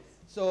becoming.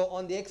 So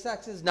on the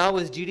x-axis now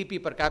is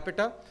GDP per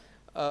capita.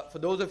 For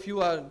those of you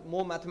who are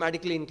more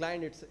mathematically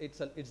inclined,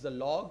 it's the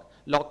log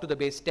to the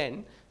base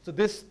 10. So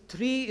this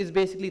 3 is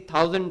basically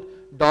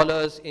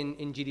 $1,000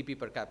 in GDP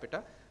per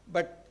capita.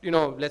 But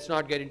let's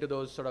not get into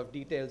those sort of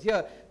details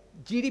here.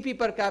 GDP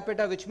per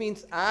capita, which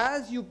means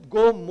as you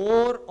go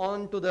more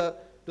on to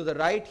the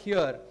right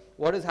here,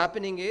 what is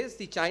happening is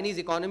the Chinese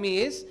economy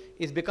is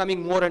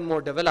becoming more and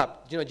more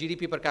developed.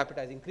 GDP per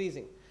capita is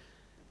increasing.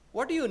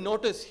 What do you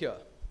notice here?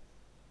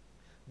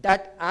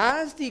 That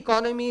as the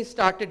economy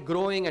started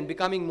growing and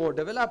becoming more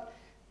developed,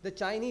 the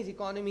Chinese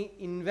economy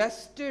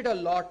invested a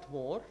lot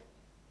more.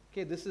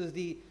 Okay, this is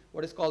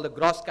what is called the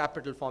gross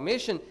capital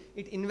formation.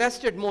 It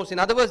invested more. So in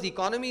other words, the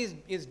economy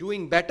is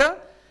doing better,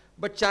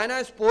 but China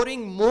is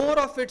pouring more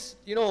of its,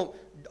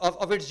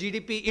 of its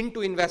GDP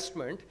into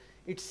investment.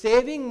 It's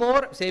saving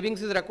more.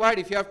 Savings is required.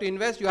 If you have to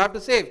invest, you have to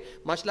save.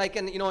 Much like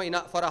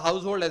for a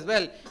household as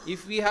well.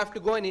 If we have to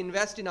go and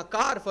invest in a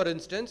car, for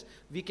instance,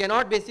 we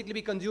cannot basically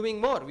be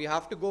consuming more. We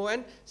have to go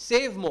and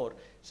save more.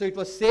 So it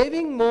was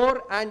saving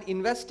more and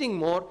investing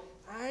more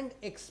and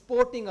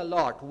exporting a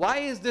lot. Why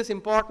is this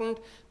important?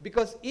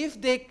 Because if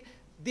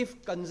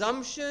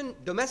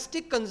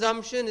domestic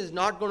consumption is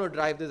not going to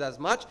drive this as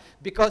much,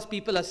 because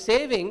people are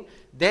saving,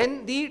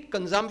 then the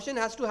consumption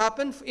has to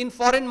happen in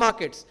foreign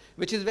markets,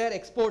 which is where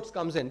exports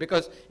comes in.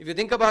 Because if you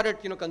think about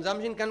it,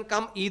 consumption can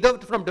come either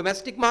from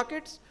domestic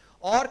markets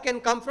or can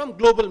come from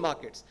global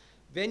markets.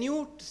 When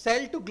you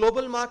sell to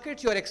global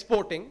markets, you're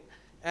exporting,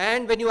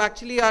 and when you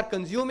actually are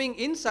consuming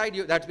inside,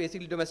 that's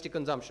basically domestic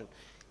consumption.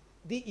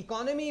 The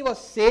economy was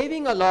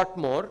saving a lot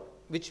more,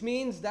 which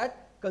means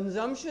that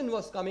consumption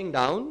was coming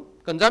down.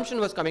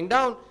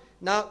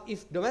 Now,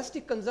 if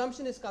domestic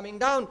consumption is coming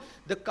down,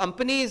 the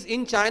companies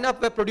in China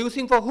were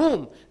producing for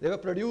whom? They were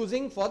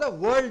producing for the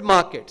world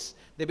markets.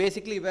 They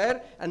basically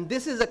were, and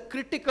this is a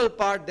critical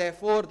part,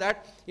 therefore,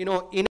 that in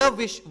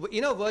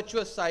a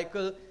virtuous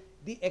cycle,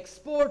 the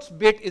exports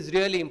bit is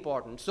really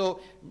important. So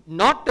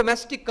not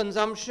domestic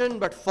consumption,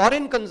 but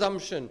foreign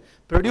consumption,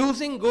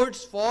 producing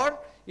goods for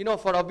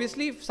for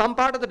obviously some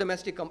part of the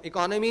domestic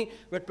economy,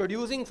 but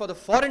producing for the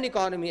foreign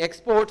economy,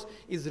 exports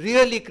is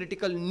really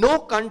critical. No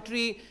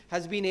country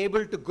has been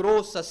able to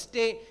grow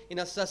in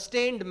a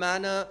sustained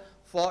manner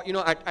for,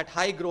 at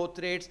high growth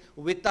rates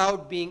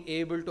without being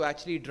able to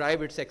actually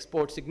drive its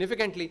exports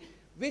significantly,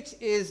 which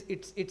is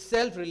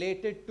itself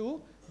related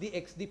to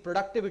the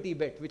productivity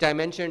bit, which I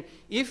mentioned.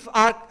 If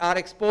our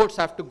exports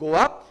have to go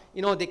up,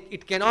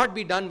 it cannot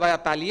be done via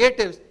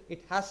palliatives.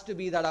 It has to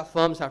be that our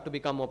firms have to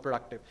become more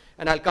productive.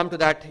 And I'll come to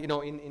that,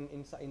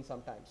 in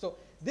some time. So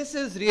this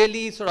is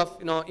really sort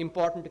of,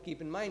 important to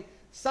keep in mind.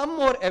 Some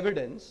more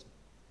evidence.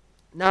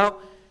 Now,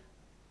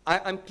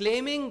 I'm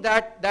claiming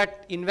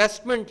that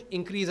investment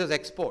increases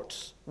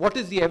exports. What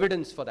is the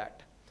evidence for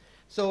that?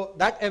 So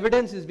that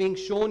evidence is being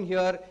shown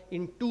here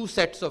in two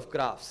sets of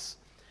graphs,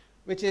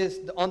 which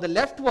is on the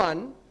left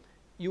one,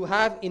 you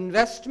have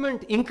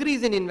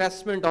increase in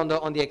investment on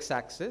the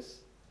x-axis,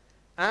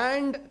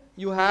 and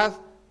you have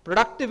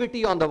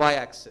productivity on the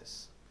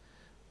y-axis.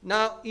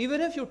 Now,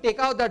 even if you take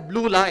out that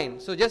blue line,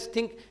 so just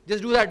do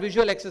that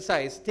visual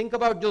exercise. Think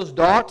about those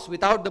dots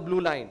without the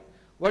blue line.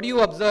 What do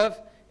you observe?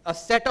 A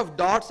set of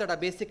dots that are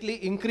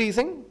basically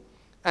increasing,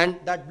 and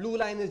that blue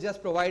line is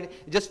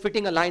just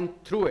fitting a line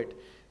through it.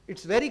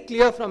 It's very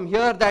clear from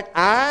here that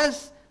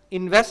as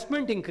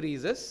investment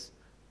increases,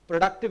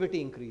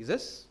 productivity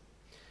increases.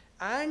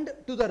 And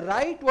to the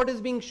right, what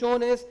is being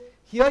shown is,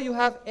 here you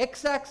have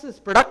x-axis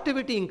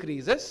productivity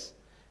increases,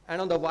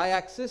 and on the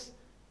y-axis,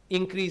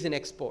 increase in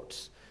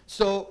exports.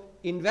 So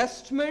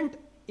investment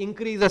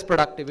increases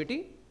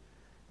productivity,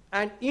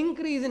 and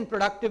increase in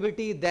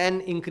productivity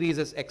then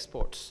increases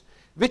exports,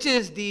 which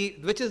is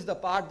the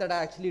part that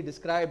I actually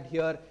described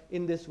here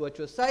in this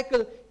virtuous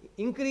cycle.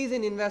 Increase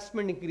in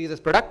investment increases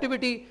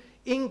productivity,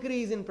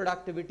 increase in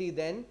productivity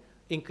then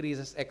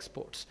increases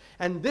exports.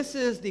 And this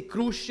is the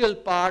crucial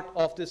part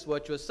of this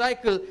virtuous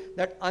cycle,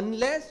 that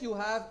unless you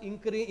have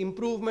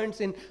improvements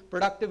in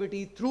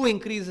productivity through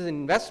increases in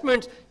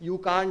investments, you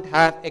can't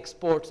have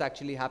exports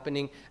actually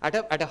happening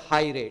at a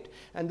high rate.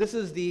 And this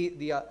is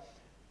a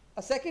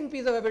second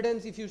piece of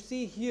evidence. If you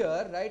see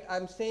here, right,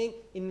 I'm saying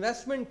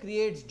investment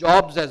creates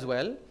jobs as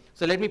well.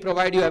 So let me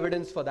provide you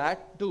evidence for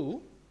that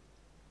too.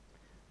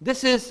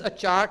 This is a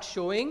chart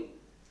showing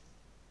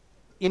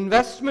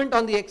investment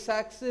on the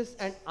x-axis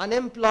and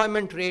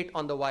unemployment rate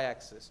on the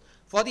y-axis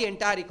for the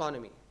entire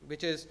economy,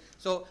 which is,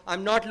 so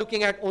I'm not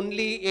looking at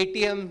only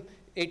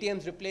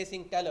ATMs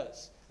replacing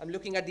tellers. I'm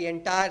looking at the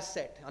entire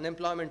set,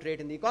 unemployment rate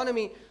in the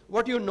economy.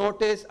 What you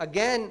notice,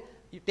 again,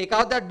 you take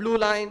out that blue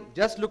line,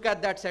 just look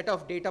at that set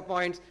of data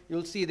points,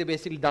 you'll see they're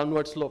basically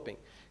downward sloping,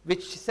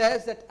 which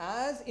says that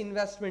as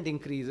investment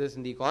increases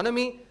in the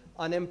economy,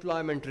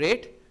 unemployment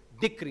rate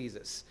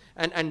decreases.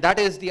 And that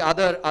is the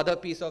other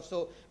piece of,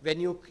 so when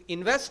you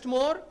invest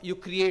more, you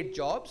create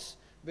jobs.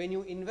 When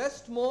you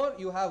invest more,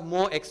 you have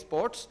more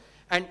exports.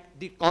 And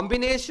the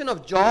combination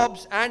of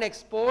jobs and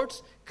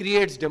exports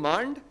creates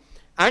demand.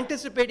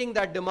 Anticipating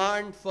that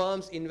demand,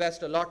 firms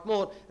invest a lot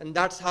more, and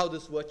that's how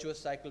this virtuous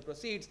cycle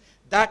proceeds.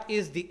 That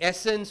is the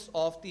essence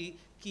of the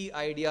key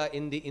idea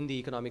in the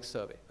economic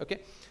survey.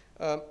 Okay,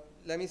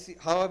 let me see.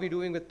 How are we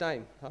doing with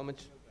time? How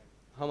much?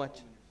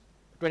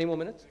 20 more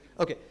minutes?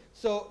 Okay.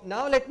 So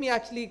now let me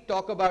actually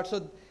talk about,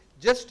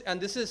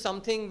 and this is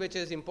something which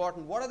is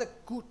important. What are the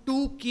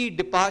two key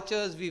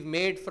departures we've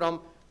made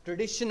from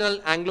traditional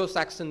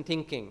Anglo-Saxon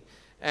thinking?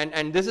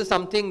 And this is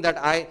something that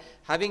I,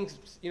 having,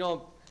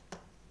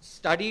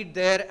 studied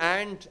there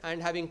and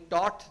having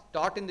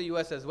taught in the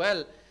US as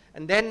well,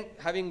 and then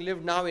having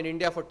lived now in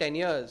India for 10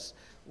 years,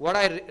 what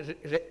I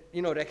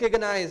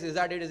recognize is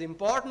that it is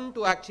important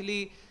to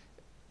actually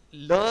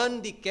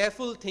learn the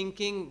careful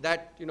thinking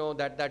that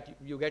that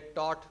you get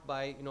taught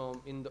by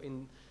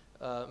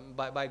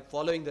by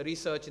following the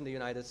research in the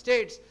United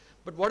States.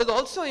 But what is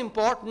also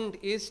important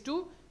is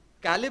to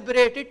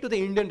calibrate it to the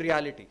Indian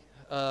reality.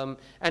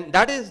 And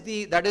that is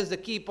the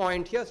key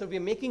point here. So we are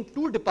making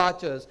two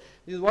departures.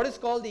 This is what is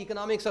called the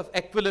economics of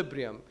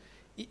equilibrium.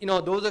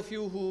 Those of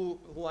you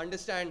who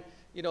understand,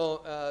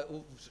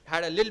 who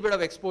had a little bit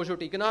of exposure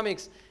to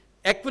economics,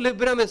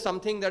 equilibrium is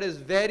something that is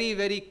very,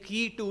 very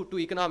key to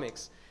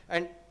economics.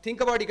 And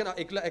think about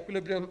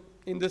equilibrium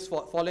in this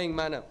following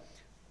manner.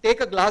 Take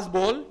a glass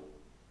bowl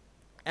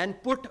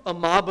and put a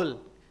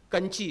marble,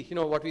 kanchi,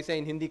 what we say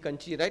in Hindi,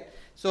 kanchi, right?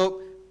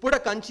 So put a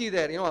kanchi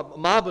there, a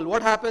marble.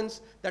 What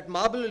happens? That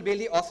marble will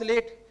barely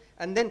oscillate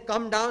and then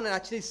come down and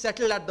actually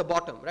settle at the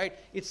bottom, right?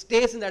 It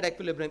stays in that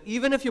equilibrium.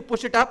 Even if you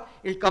push it up,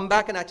 it'll come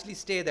back and actually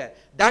stay there.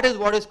 That is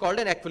what is called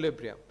an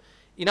equilibrium.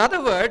 In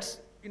other words,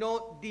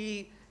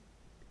 the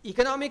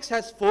economics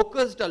has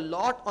focused a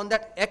lot on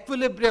that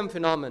equilibrium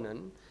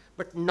phenomenon,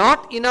 but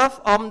not enough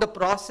on the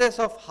process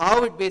of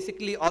how it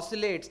basically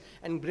oscillates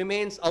and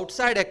remains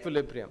outside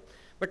equilibrium.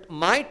 But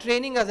my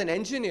training as an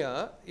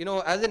engineer,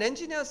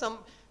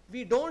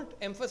 we don't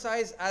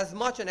emphasize as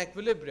much on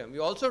equilibrium. We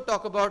also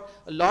talk about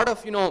a lot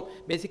of,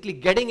 basically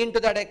getting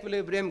into that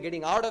equilibrium,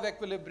 getting out of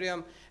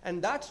equilibrium.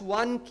 And that's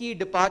one key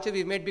departure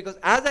we've made, because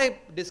as I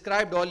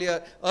described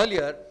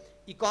earlier,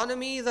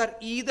 economies are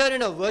either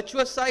in a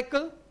virtuous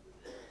cycle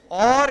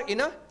or in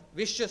a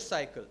vicious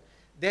cycle.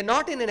 They're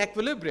not in an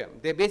equilibrium.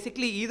 They're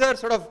basically either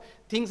sort of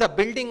things are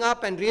building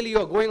up and really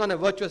you're going on a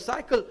virtuous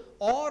cycle,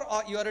 or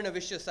you're in a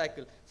vicious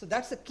cycle. So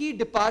that's a key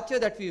departure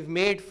that we've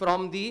made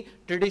from the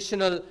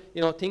traditional,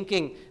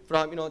 thinking,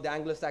 from, the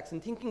Anglo-Saxon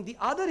thinking. The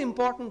other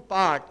important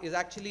part is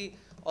actually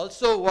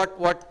also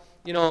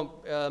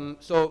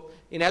so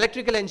in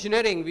electrical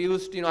engineering, we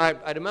used,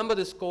 I remember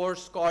this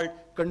course called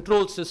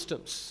control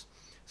systems.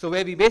 So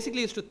where we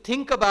basically used to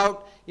think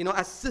about,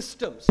 as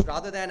systems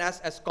rather than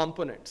as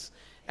components.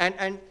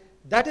 And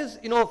that is,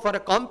 for a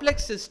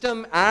complex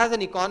system as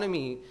an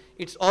economy,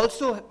 it's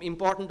also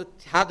important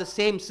to have the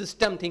same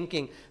system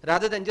thinking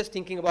rather than just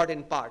thinking about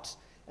in parts.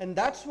 And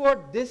that's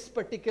what this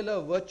particular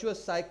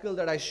virtuous cycle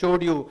that I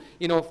showed you,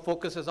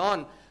 focuses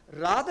on.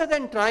 Rather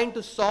than trying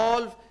to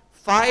solve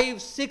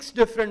 5, 6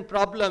 different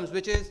problems,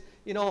 which is,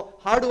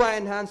 how do I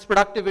enhance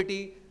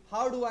productivity?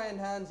 How do I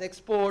enhance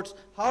exports?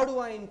 How do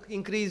I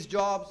increase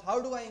jobs?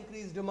 How do I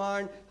increase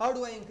demand? How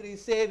do I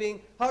increase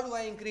saving? How do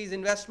I increase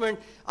investment?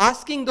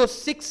 Asking those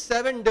 6,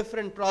 7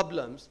 different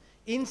problems.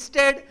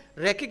 Instead,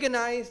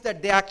 recognize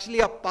that they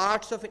actually are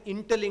parts of an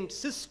interlinked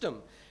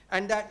system.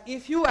 And that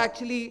if you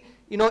actually,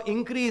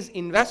 increase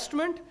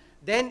investment,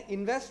 then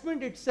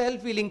investment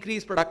itself will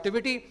increase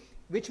productivity,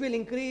 which will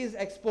increase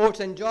exports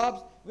and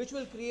jobs, which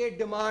will create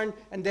demand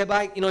and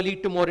thereby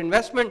lead to more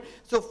investment.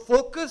 So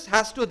focus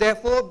has to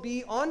therefore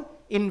be on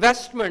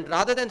investment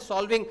rather than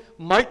solving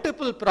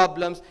multiple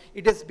problems.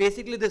 It is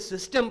basically the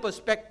system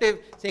perspective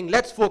saying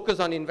let's focus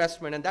on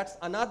investment, and that's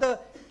another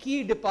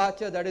key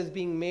departure that is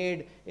being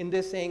made in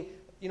this, saying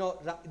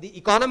the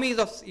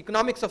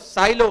economics of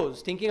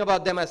silos, thinking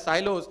about them as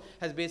silos,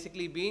 has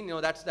basically been,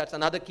 that's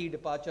another key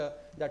departure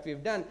that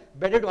we've done.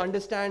 Better to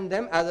understand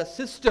them as a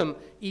system,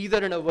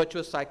 either in a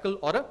virtuous cycle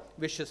or a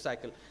vicious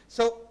cycle.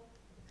 So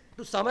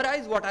to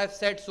summarize what I've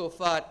said so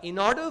far, in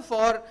order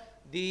for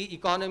the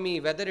economy,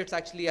 whether it's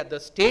actually at the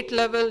state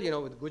level,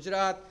 with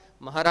Gujarat,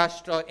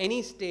 Maharashtra,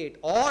 any state,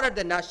 or at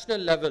the national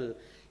level,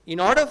 in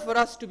order for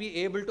us to be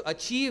able to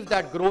achieve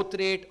that growth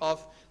rate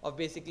of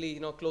basically,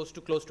 close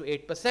to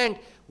 8%,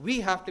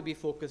 we have to be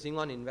focusing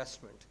on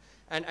investment.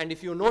 And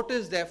if you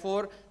notice,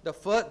 therefore, the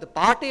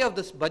part A of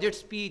this budget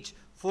speech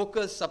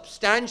focused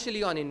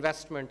substantially on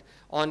investment,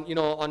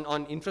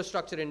 on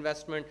infrastructure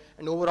investment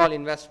and overall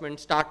investment,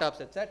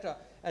 startups, etc.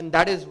 And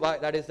that is why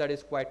that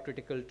is quite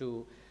critical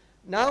too.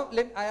 Now,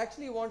 I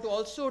actually want to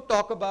also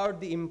talk about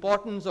the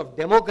importance of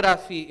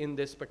demography in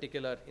this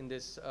particular,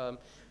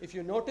 if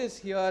you notice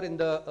here in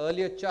the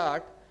earlier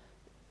chart,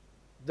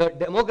 the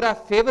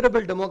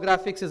favorable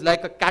demographics is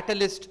like a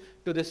catalyst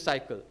to this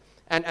cycle.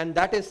 And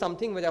that is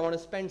something which I want to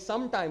spend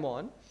some time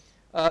on.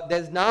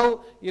 There's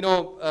now,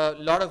 a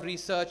lot of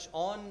research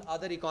on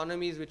other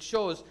economies which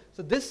shows,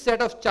 so this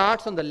set of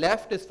charts on the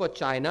left is for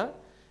China,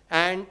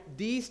 and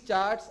these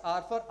charts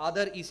are for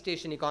other East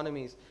Asian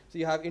economies. So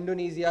you have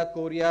Indonesia,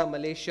 Korea,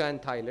 Malaysia,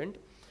 and Thailand.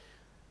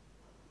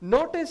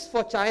 Notice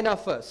for China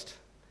first,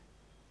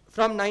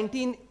 I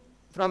think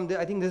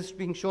this is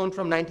being shown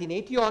from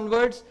 1980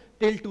 onwards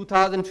till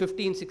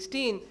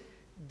 2015-16,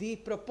 the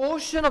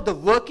proportion of the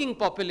working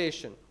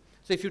population.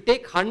 So if you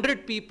take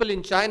 100 people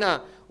in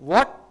China,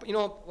 what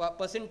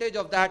percentage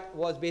of that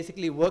was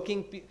basically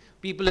working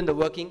people in the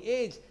working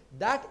age?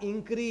 That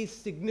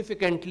increased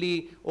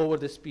significantly over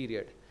this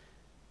period.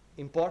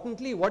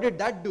 Importantly, what did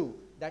that do?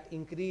 That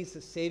increased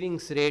the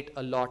savings rate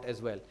a lot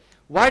as well.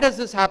 Why does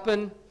this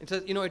happen?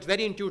 It's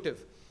very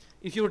intuitive.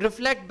 If you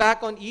reflect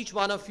back on each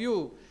one of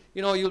you,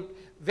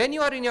 when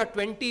you are in your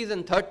 20s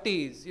and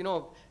 30s,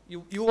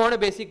 you want to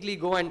basically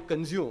go and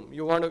consume.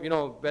 You want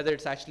to, whether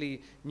it's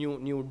actually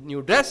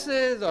new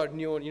dresses or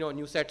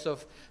new sets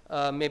of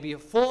maybe a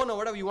phone or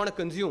whatever you want to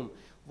consume.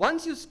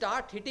 Once you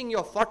start hitting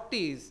your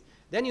 40s,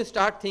 then you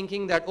start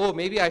thinking that, oh,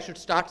 maybe I should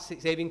start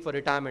saving for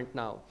retirement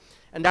now.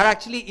 And that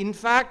actually, in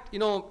fact, in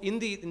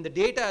the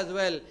data as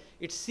well,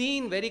 it's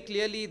seen very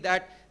clearly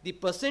that the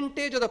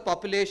percentage of the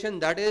population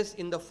that is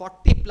in the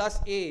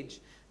 40+ age,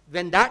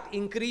 when that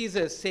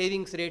increases,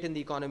 savings rate in the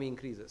economy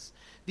increases.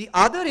 The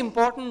other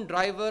important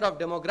driver of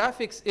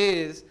demographics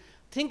is,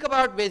 think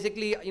about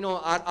basically,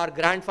 our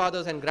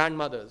grandfathers and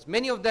grandmothers.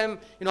 Many of them,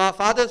 our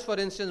fathers, for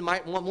instance,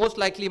 most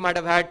likely might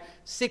have had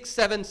 6,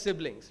 7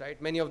 siblings,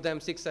 right? Many of them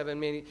 6, 7,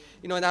 many,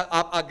 and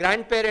our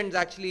grandparents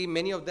actually,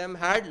 many of them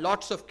had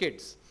lots of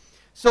kids.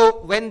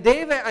 So when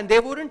they were, and they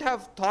wouldn't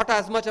have thought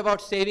as much about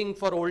saving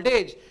for old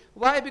age.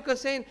 Why? Because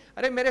saying,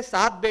 "Arey, mere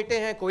 7 bete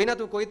hain, koi na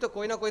koi to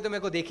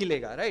mere ko dekh hi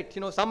lega,"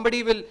 right?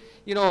 Somebody will,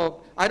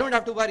 I don't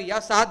have to worry. Yeah,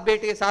 7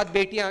 bete, 7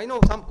 betiyan,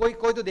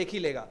 koi to dekh hi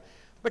lega.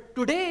 But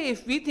today,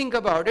 if we think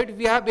about it,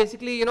 we have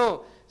basically,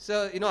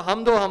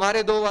 hum do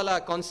hamare do wala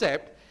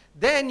concept.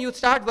 Then you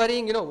start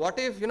worrying, what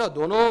if,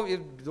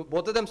 if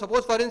both of them,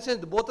 suppose for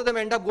instance, both of them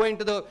end up going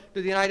to the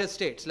United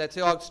States, let's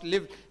say, or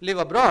live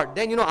abroad,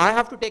 then, I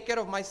have to take care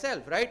of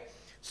myself, right?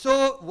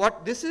 So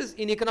what this is,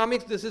 in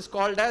economics, this is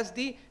called as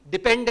the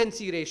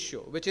dependency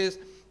ratio, which is,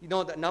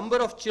 the number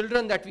of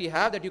children that we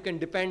have that you can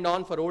depend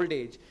on for old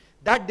age.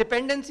 That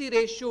dependency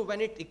ratio,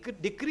 when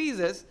it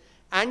decreases,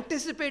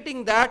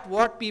 anticipating that,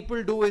 what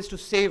people do is to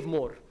save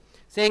more.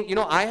 Saying, you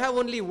know, I have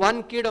only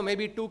one kid or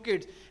maybe two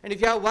kids, and if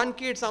you have one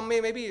kid,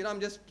 maybe, you know,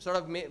 I'm just sort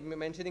of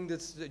mentioning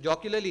this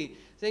jocularly,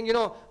 saying, you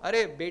know,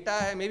 arey beta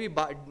hai, maybe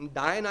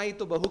daye nahi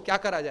to bahu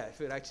kya kara jaye,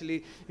 fir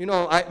actually, you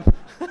know,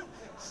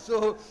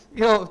 so,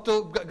 you know,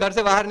 to ghar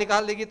se bahar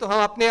nikal degi to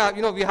hum apne,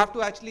 you know, we have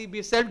to actually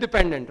be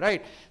self-dependent,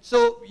 right?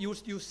 So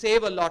you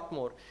save a lot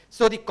more.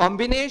 So the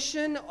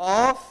combination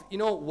of, you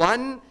know,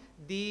 one,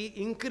 the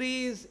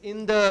increase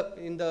in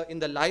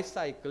the life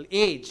cycle,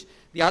 age.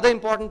 The other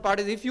important part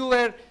is if you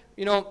were,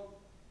 you know,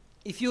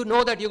 if you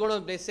know that you're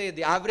going to, let's say,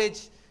 the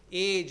average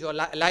age or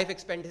life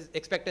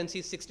expectancy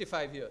is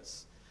 65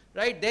 years,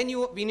 right? Then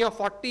you, in your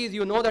 40s,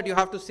 you know that you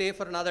have to save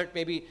for another,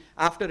 maybe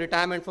after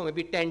retirement, for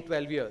maybe 10,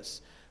 12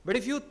 years. But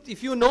if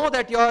you know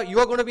that you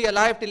are going to be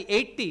alive till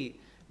 80,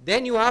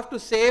 then you have to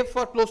save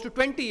for close to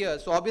 20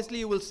 years. So obviously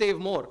you will save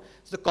more.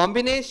 So the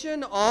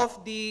combination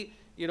of the,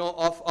 you know,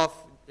 of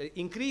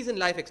increase in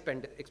life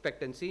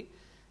expectancy,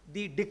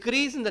 the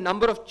decrease in the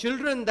number of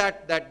children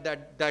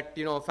that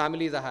you know,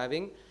 families are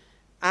having,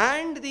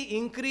 and the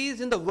increase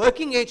in the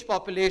working age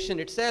population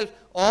itself,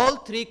 all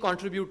three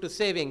contribute to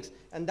savings.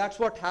 And that's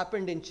what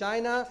happened in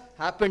China,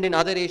 happened in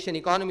other Asian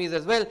economies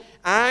as well,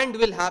 and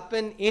will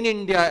happen in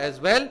India as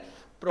well,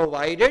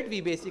 provided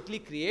we basically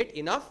create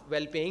enough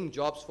well-paying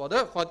jobs for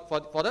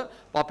the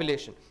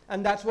population.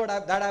 And that's what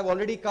I've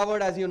already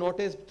covered, as you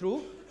noticed,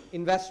 through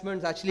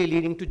investments actually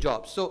leading to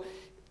jobs. So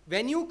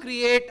when you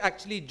create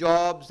actually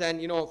jobs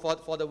and, you know,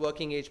 for the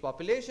working age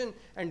population,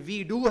 and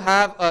we do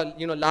have a,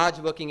 you know, large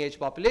working age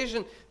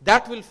population,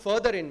 that will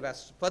further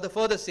invest,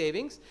 further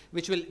savings,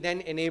 which will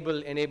then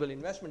enable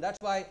investment. That's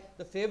why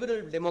the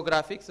favorable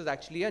demographics is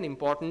actually an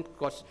important,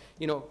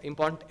 you know,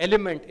 important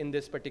element in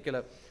this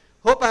particular.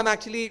 Hope I'm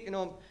actually, you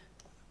know,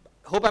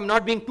 hope I'm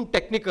not being too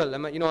technical.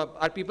 You know,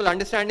 are people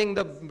understanding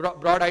the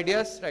broad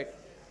ideas, right?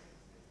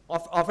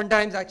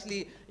 Oftentimes,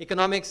 actually,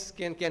 economics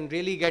can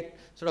really get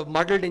sort of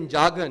muddled in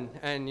jargon,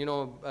 and, you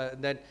know,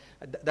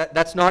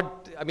 that's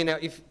not, I mean,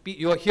 if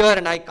you're here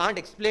and I can't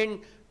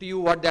explain to you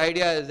what the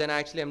idea is, then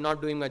actually I'm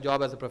not doing my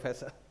job as a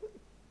professor.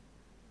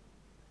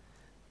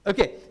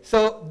 Okay,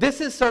 so this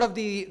is sort of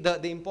the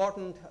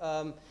important,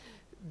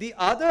 the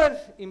other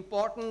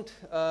important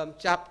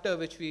chapter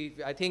which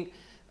I think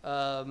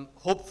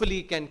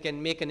hopefully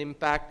can make an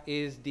impact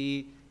is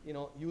the, you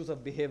know, use of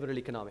behavioral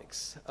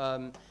economics.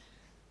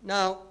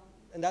 Now,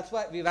 and that's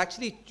why we've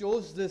actually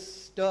chose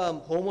this term,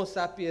 Homo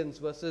sapiens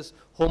versus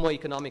Homo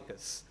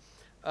economicus.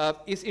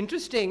 It's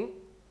interesting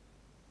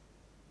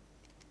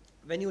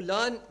when you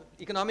learn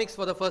economics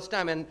for the first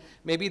time, and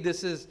maybe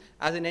this is,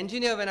 as an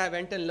engineer, when I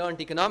went and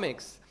learned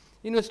economics,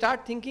 you know,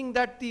 start thinking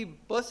that the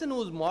person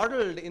who's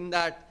modeled in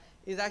that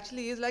is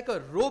actually like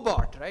a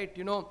robot, right?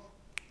 You know,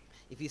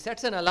 if he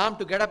sets an alarm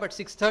to get up at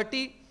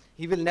 6:30,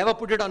 he will never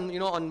put it on, you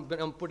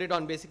know, put it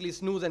on basically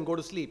snooze and go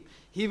to sleep.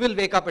 He will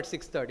wake up at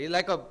 6:30,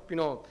 like a, you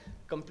know,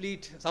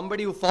 complete,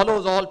 somebody who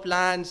follows all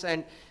plans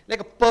and like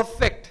a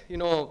perfect, you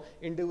know,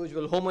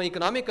 individual, Homo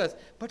economicus.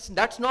 But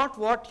that's not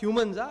what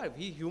humans are.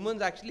 We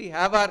humans actually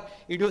have our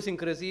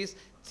idiosyncrasies,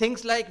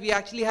 things like we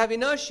actually have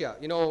inertia,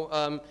 you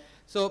know.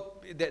 So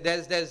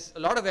there's a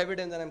lot of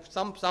evidence, and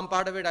some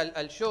part of it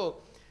I'll show.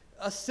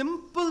 A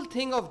simple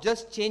thing of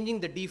just changing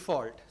the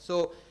default.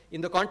 So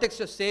in the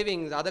context of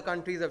savings, other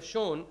countries have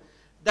shown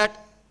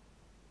that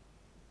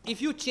if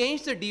you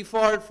change the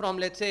default from,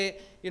 let's say,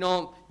 you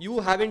know, you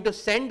having to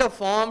send a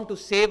form to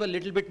save a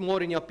little bit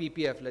more in your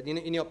PPF,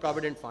 in your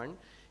provident fund,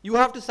 you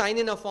have to sign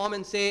in a form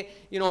and say,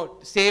 you know,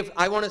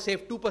 I want to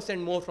save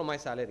 2% more from my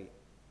salary.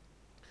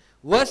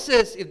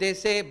 Versus if they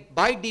say,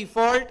 by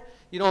default,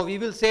 you know, we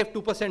will save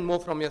 2% more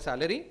from your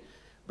salary.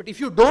 But if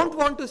you don't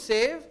want to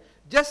save,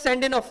 just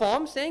send in a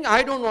form saying,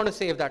 I don't want to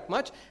save that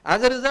much.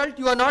 As a result,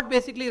 you are not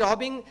basically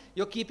robbing,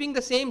 you're keeping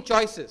the same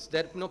choices.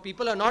 That, you know,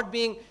 people are not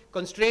being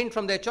constrained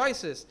from their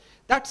choices.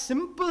 That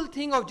simple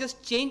thing of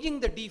just changing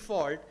the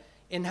default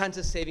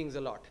enhances savings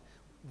a lot.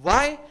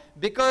 Why?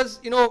 Because,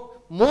 you know,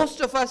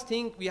 most of us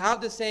think, we have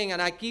this saying,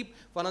 and I keep,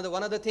 one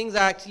of the things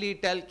I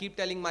actually keep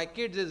telling my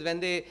kids is when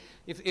they,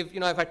 if you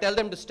know, if I tell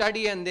them to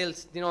study and they'll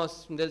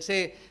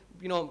say,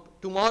 you know,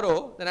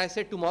 tomorrow, then I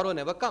say tomorrow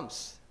never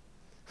comes.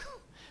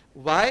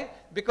 Why?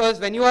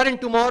 Because when you are in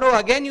tomorrow,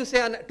 again you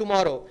say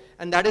tomorrow.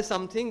 And that is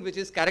something which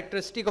is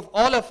characteristic of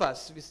all of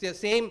us. It's the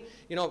same,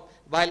 you know,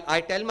 while I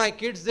tell my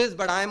kids this,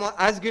 but I am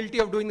as guilty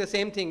of doing the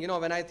same thing. You know,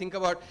 when I think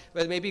about,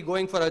 well, maybe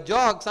going for a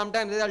jog,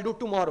 sometimes I'll do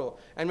tomorrow.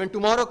 And when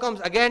tomorrow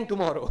comes, again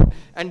tomorrow.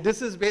 And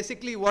this is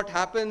basically what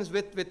happens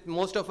with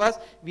most of us.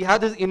 We have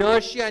this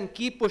inertia and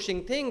keep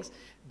pushing things.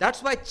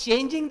 That's why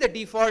changing the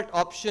default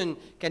option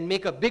can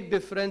make a big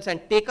difference and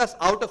take us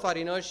out of our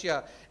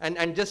inertia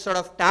and just sort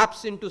of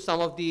taps into some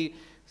of the...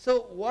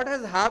 So what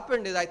has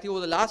happened is, I think over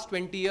the last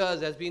 20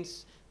 years, there's been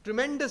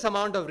tremendous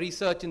amount of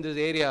research in this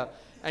area,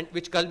 and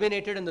which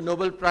culminated in the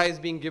Nobel Prize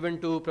being given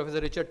to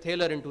Professor Richard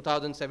Thaler in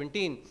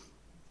 2017.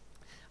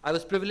 I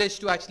was privileged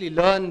to actually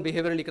learn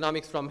behavioral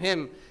economics from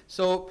him.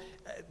 So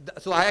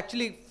I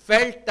actually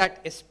felt that,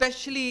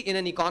 especially in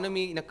an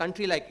economy, in a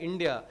country like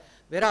India,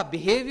 where our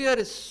behavior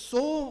is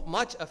so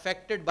much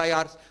affected by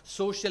our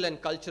social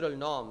and cultural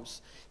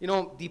norms, you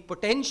know, the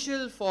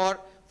potential for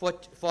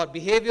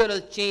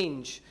behavioral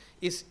change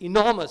is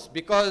enormous,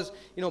 because,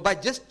 you know, by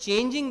just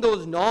changing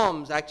those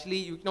norms, actually,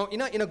 you know,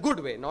 in a good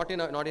way, not in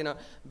a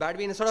bad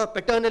way, in a sort of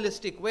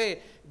paternalistic way,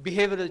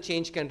 behavioral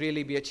change can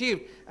really be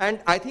achieved.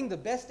 And I think the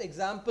best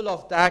example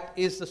of that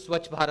is the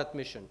Swachh Bharat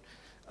mission.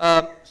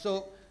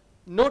 So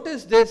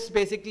notice this,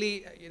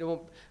 basically, you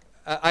know,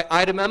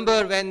 I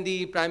remember when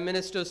the Prime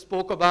Minister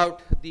spoke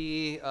about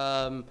the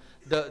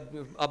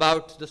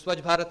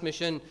Swachh Bharat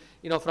mission,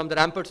 you know, from the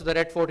ramparts to the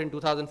Red Fort in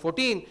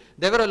 2014,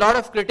 there were a lot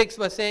of critics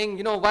were saying,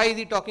 you know, why is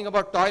he talking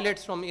about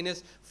toilets in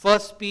his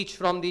first speech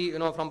from the, you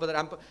know, from the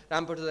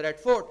rampart to the Red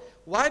Fort?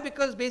 Why?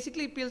 Because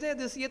basically people say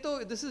this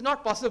is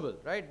not possible,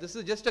 right? This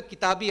is just a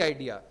kitabi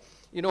idea,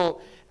 you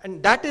know,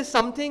 and that is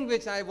something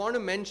which I want to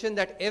mention,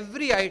 that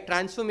every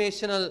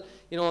transformational,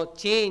 you know,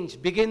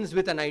 change begins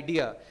with an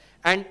idea.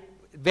 And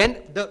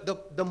when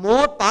the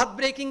more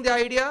path-breaking the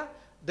idea,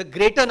 the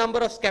greater number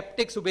of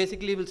skeptics who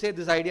basically will say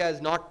this idea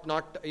is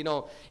not, you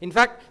know, in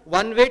fact,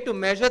 one way to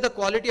measure the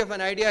quality of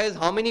an idea is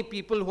how many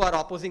people who are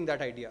opposing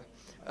that idea.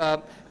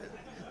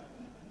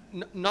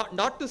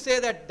 Not to say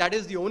that that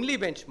is the only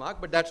benchmark,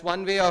 but that's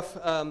one way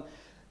of,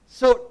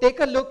 so take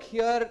a look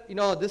here, you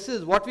know, this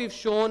is what we've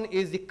shown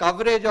is the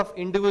coverage of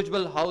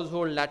individual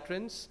household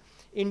latrines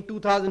in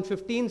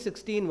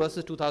 2015-16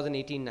 versus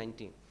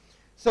 2018-19.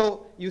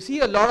 So you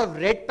see a lot of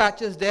red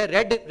patches there.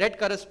 Red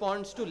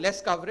corresponds to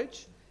less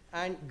coverage,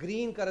 and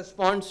green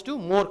corresponds to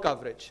more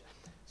coverage.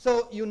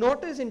 So you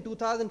notice in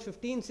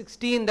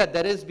 2015-16 that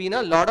there has been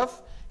a lot of,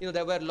 you know,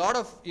 there were a lot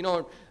of, you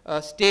know,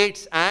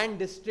 states and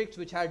districts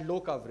which had low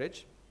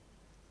coverage.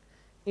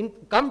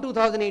 Come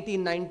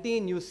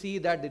 2018-19, you see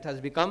that it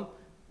has become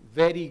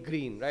very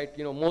green, right?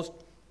 You know,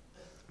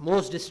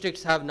 most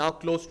districts have now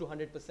close to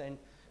 100%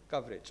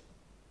 coverage.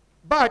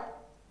 But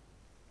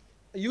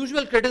the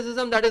usual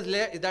criticism that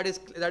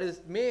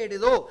is made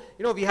is, oh,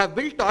 you know, we have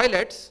built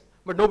toilets,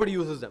 but nobody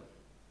uses them.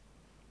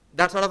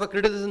 That's sort of a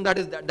criticism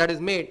that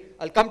is made.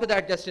 I'll come to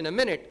that just in a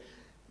minute.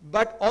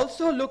 But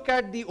also look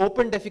at the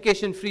open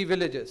defecation free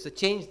villages, the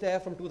change there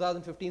from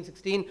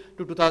 2015-16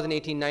 to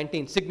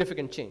 2018-19,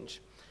 significant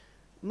change.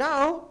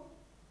 Now,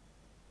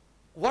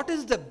 what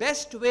is the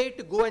best way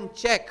to go and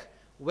check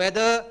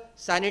whether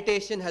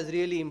sanitation has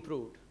really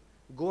improved?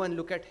 Go and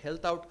look at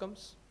health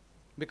outcomes.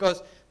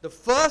 Because the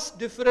first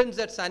difference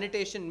that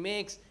sanitation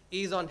makes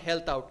is on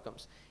health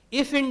outcomes.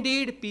 If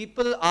indeed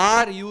people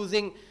are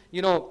using,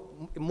 you know,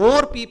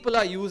 more people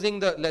are using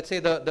the, let's say,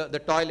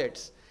 the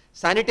toilets,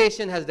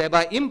 sanitation has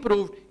thereby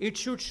improved, it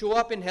should show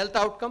up in health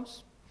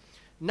outcomes.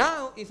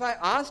 Now, if I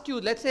asked you,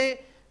 let's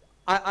say,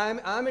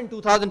 I'm in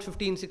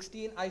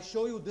 2015-16, I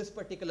show you this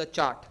particular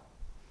chart.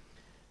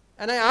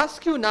 And I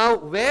ask you now,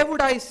 where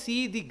would I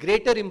see the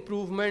greater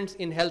improvements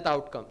in health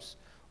outcomes?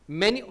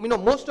 Many, you know,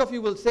 most of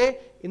you will say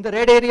in the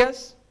red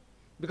areas,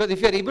 because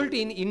if you are able to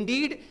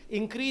indeed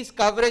increase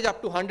coverage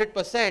up to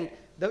 100%,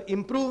 the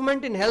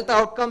improvement in health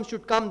outcomes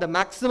should come the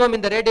maximum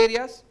in the red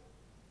areas.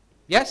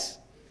 Yes?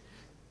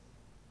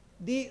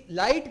 The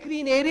light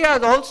green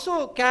areas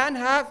also can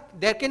have,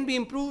 there can be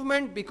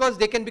improvement because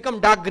they can become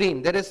dark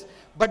green.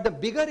 But the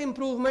bigger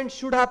improvement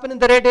should happen in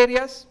the red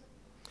areas.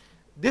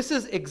 This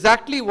is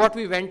exactly what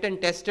we went and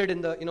tested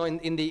in the, you know,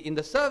 in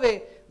the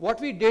survey.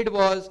 What we did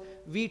was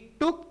we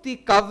took the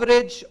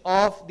coverage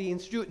of the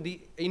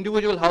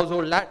individual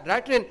household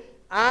latrine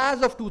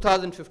as of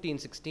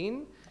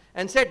 2015-16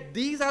 and said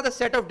these are the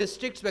set of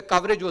districts where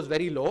coverage was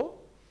very low,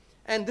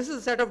 and this is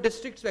the set of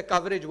districts where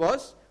coverage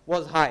was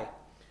high,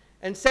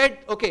 and said,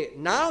 okay,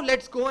 now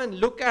let's go and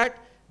look at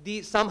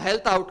some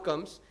health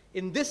outcomes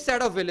in this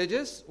set of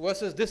villages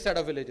versus this set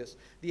of villages.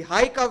 The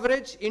high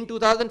coverage in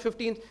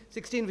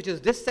 2015-16, which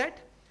is this set,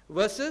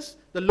 versus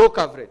the low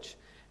coverage.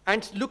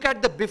 And look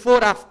at the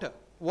before-after,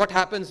 what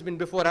happens in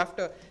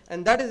before-after.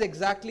 And that is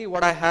exactly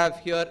what I have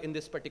here in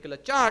this particular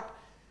chart.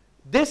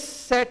 This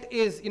set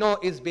is, you know,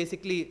 is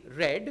basically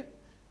red.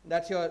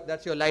 That's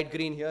your light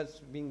green here. It's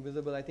being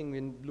visible, I think,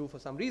 in blue for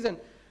some reason.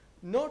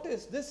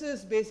 Notice this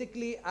is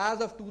basically,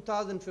 as of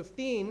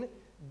 2015,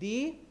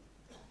 the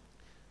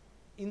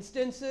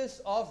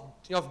instances of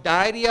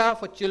diarrhea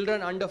for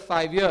children under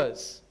 5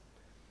 years.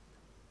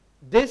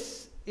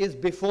 This is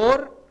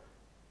before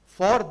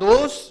for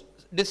those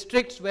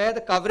districts where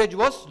the coverage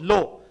was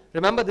low.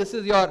 Remember, this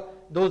is your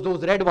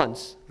those red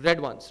ones,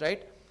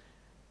 right?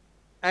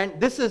 And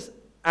this is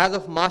as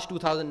of March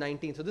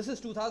 2019. So this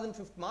is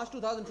March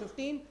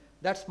 2015,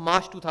 that's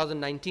March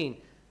 2019.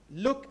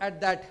 Look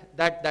at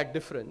that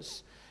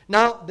difference.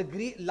 Now,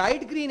 the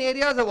light green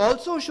areas have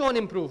also shown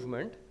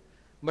improvement,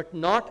 but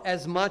not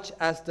as much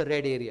as the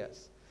red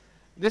areas.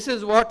 This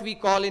is what we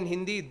call in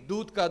Hindi,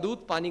 doodh ka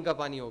doodh, pani ka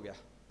pani ho gaya.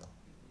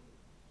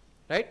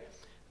 Right?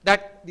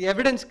 That the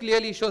evidence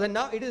clearly shows, and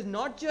now it is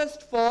not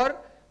just for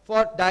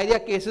diarrhea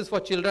cases for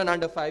children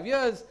under 5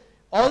 years,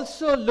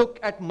 also look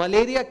at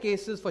malaria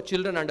cases for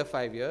children under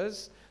 5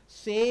 years,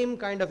 same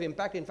kind of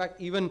impact, in fact,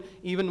 even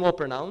more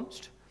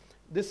pronounced.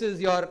 This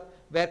is your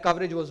where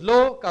coverage was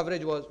low,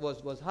 coverage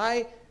was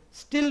high.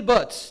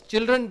 Stillbirths,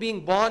 children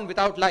being born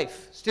without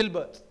life,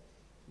 stillbirths.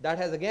 That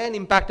has again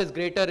impact is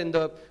greater in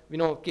the,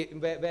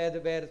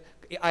 where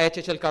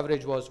IHHL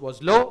coverage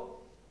was low.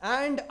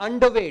 And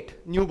underweight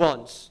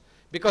newborns.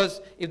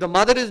 Because if the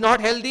mother is not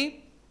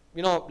healthy,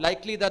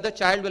 likely that the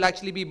child will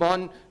actually be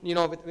born,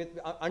 with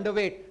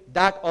underweight.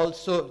 That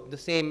also the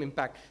same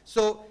impact.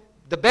 So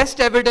the best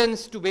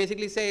evidence to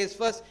basically say is,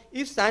 first,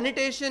 if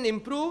sanitation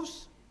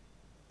improves,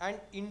 and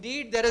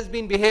indeed there has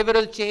been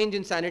behavioral change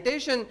in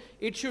sanitation,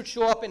 it should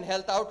show up in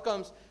health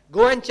outcomes.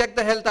 Go and check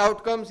the health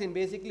outcomes in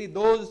basically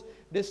those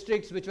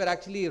districts which were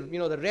actually,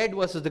 the red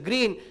versus the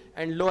green,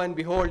 and lo and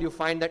behold, you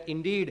find that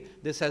indeed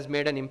this has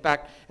made an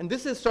impact. And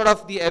this is sort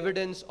of the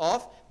evidence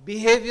of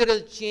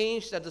behavioral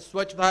change that the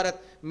Swachh Bharat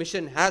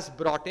mission has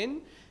brought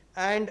in,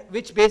 and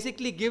which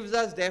basically gives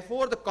us,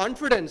 therefore, the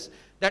confidence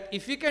that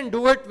if we can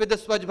do it with the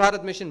Swachh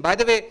Bharat mission. By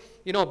the way,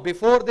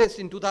 before this,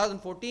 in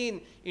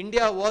 2014,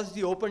 India was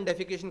the open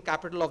defecation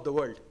capital of the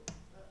world.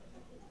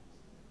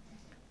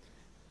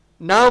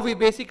 Now we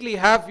basically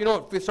have,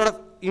 we sort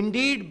of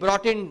indeed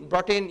brought in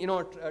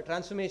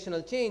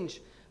transformational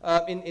change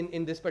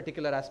in this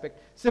particular aspect.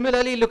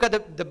 Similarly, look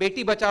at the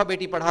Beti Bachao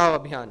Beti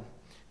Padhao Abhiyan,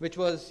 which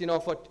was,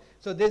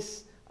 so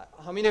this,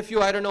 how many of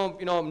you, I don't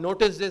know,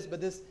 noticed this, but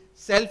this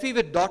selfie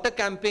with daughter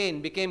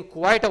campaign became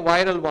quite a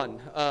viral one.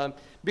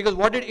 Because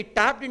it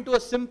tapped into a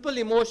simple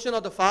emotion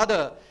of the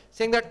father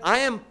saying that I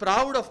am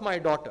proud of my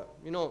daughter.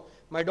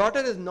 My daughter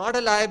is not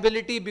a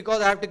liability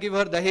because I have to give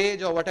her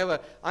dahej or whatever.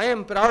 I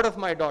am proud of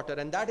my daughter.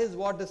 And that is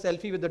what the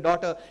selfie with the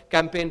daughter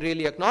campaign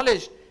really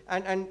acknowledged.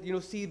 And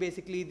see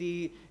basically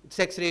the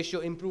sex ratio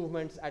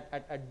improvements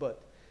at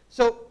birth.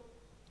 So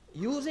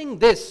using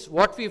this,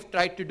 what we've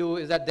tried to do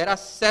is that there are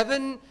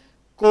 7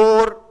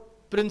 core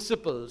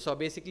principles, or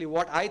basically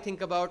what I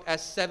think about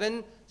as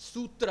 7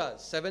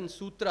 sutras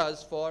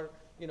for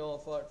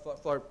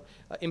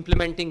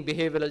implementing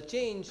behavioral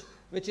change,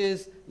 which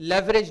is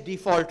leverage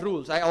default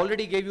rules. I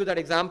already gave you that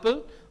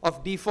example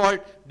of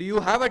default. Do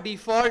you have a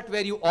default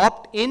where you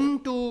opt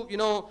into,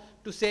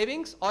 to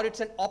savings, or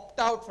it's an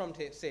opt-out from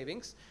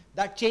savings?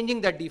 That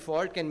changing that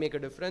default can make a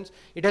difference.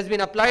 It has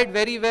been applied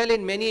very well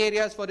in many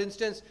areas. For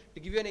instance, to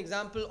give you an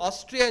example,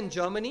 Austria and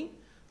Germany,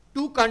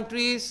 2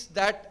 countries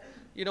that,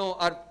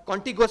 are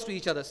contiguous to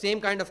each other, same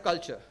kind of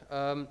culture.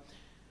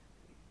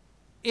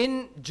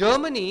 In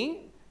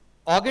Germany,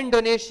 organ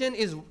donation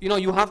is,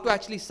 you have to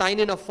actually sign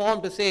in a form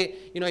to say,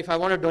 if I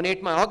want to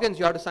donate my organs,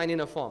 you have to sign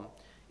in a form.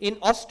 In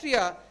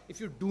Austria,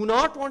 if you do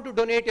not want to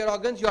donate your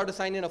organs, you have to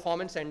sign in a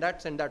form and send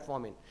that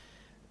form in.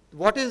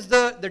 What is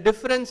the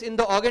difference in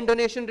the organ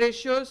donation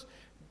ratios?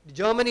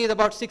 Germany is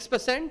about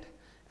 6%,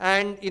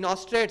 and in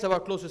Austria, it's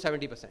about close to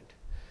 70%.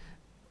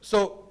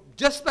 So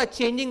just by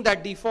changing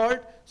that default,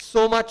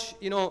 so much,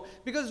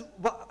 because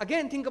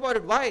again, think about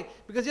it. Why?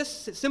 Because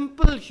just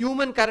simple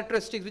human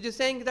characteristics, which is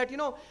saying that,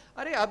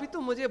 अरे अभी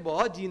तो मुझे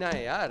बहुत जीना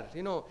है यार,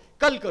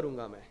 कल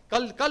करूँगा मैं,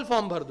 कल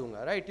form भर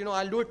दूँगा, right?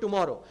 I'll do it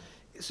tomorrow.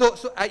 So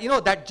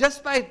that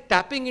just by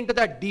tapping into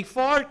that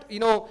default,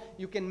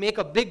 you can make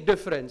a big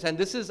difference. And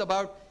this is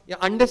about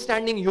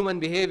understanding human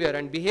behavior.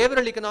 And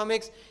behavioral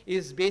economics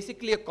is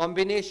basically a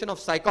combination of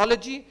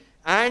psychology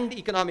and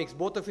economics,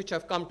 both of which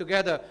have come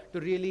together to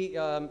really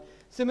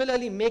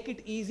similarly make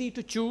it easy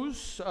to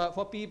choose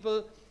for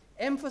people,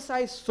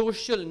 emphasize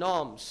social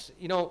norms.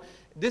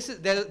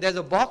 There's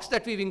a box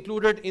that we've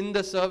included in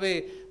the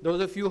survey.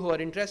 Those of you who are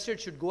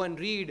interested should go and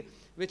read,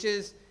 which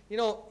is,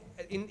 if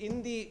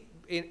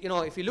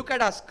you look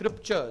at our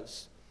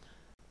scriptures,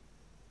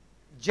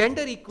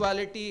 gender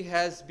equality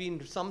has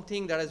been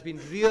something that has been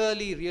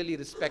really, really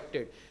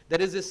respected.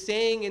 There is a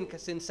saying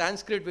in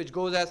Sanskrit which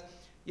goes as,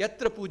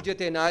 Yatra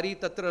pujyate nari,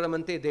 tatra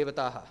ramante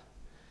devataha.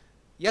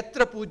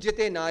 Yatra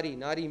pujyate nari,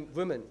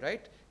 women,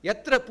 right?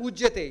 Yatra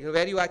pujyate,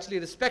 where you actually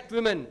respect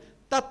women,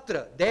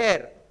 tatra,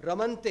 there,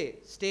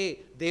 ramante, stay,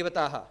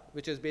 devataha,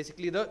 which is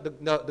basically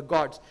the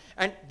gods.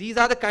 And these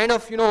are the kind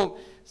of,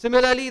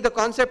 similarly the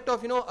concept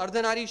of,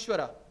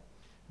 Ardhanarishwara,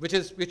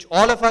 which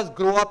all of us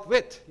grow up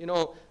with,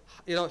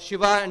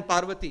 Shiva and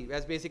Parvati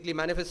as basically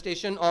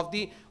manifestation of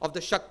the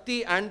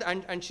Shakti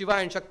and Shiva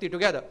and Shakti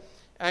together.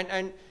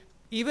 And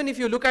even if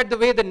you look at the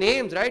way the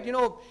names, right,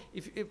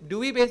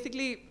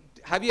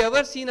 have you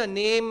ever seen a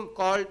name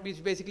called,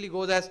 which basically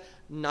goes as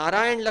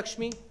Narayan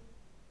Lakshmi?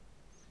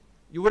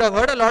 You would have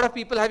heard a lot of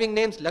people having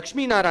names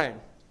Lakshmi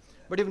Narayan,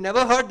 but you've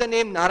never heard the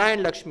name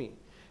Narayan Lakshmi.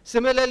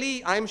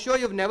 Similarly, I'm sure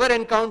you've never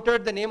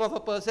encountered the name of a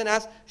person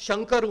as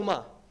Shankar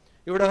Uma.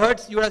 You would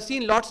have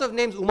seen lots of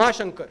names Uma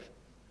Shankar,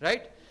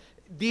 right?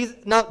 These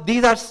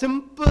are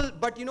simple,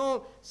 but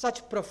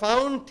such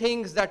profound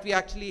things that we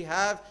actually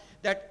have,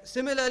 that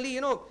similarly,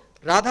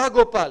 Radha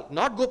Gopal,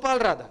 not Gopal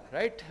Radha,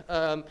 right?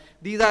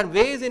 These are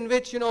ways in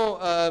which,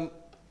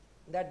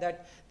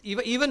 that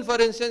even for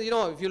instance,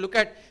 if you look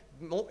at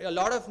a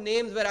lot of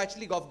names where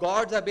actually of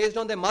gods are based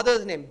on their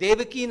mother's name,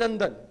 Devaki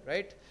Nandan,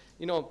 right?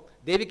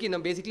 Devaki,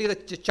 basically the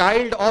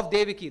child of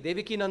Devaki,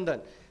 Devaki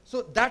Nandan.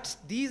 So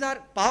these are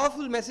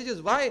powerful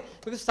messages. Why?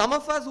 Because some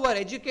of us who are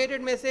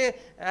educated may say,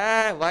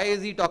 why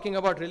is he talking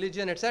about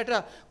religion,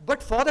 etc.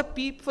 But for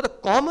the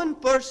common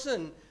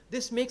person,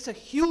 this makes a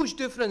huge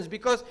difference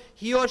because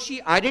he or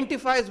she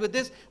identifies with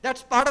this.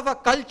 That's part of our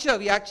culture.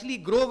 We actually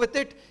grow with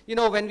it,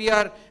 when we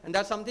are, and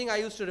that's something I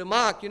used to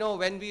remark,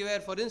 when we were,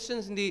 for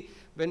instance,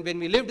 when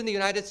we lived in the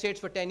United States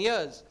for 10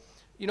 years,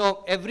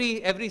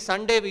 every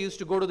Sunday we used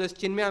to go to this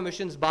Chinmaya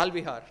Mission's Bal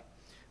Vihar,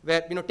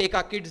 where, take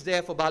our kids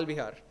there for Bal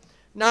Vihar.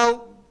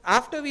 Now,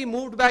 after we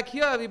moved back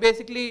here, we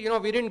basically,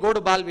 we didn't go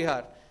to Bal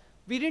Vihar.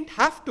 We didn't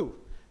have to,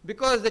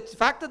 because the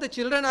fact that the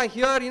children are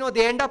here,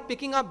 they end up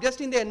picking up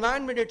just in the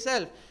environment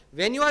itself.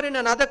 When you are in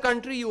another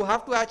country, you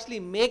have to actually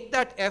make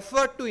that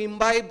effort to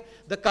imbibe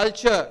the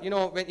culture,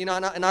 in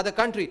another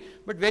country.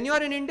 But when you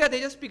are in India, they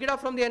just pick it up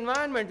from the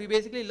environment. We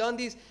basically learn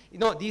these,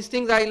 these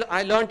things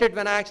I learned it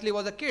when I actually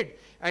was a kid.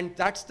 And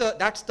that's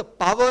the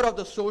power of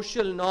the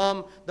social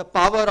norm, the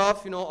power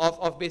of,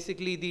 of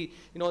basically the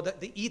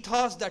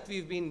ethos that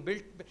we've been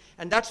built.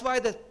 And that's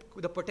why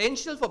the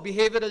potential for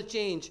behavioral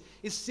change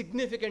is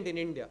significant in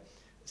India.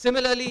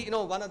 Similarly,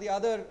 one of the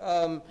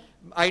other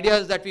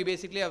ideas that we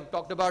basically have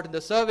talked about in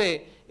the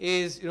survey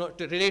is,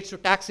 relates to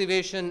tax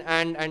evasion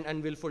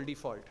and willful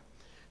default.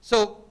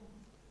 So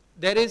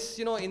there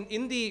is,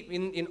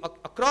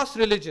 across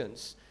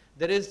religions,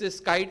 there is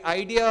this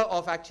idea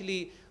of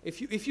actually,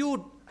 if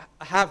you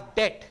have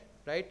debt,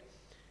 right?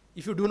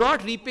 If you do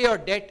not repay your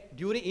debt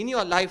in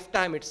your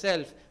lifetime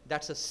itself,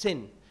 that's a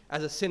sin,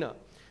 as a sinner.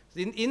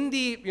 In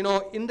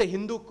the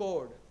Hindu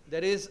code,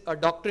 there is a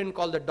doctrine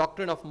called the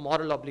doctrine of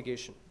moral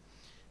obligation,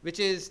 which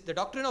is the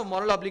doctrine of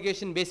moral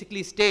obligation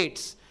basically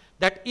states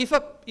that if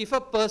a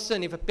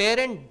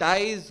parent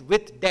dies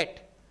with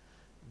debt,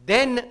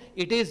 then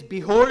it is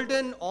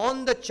beholden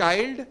on the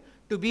child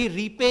to be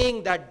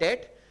repaying that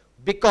debt,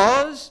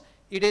 because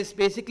it is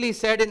basically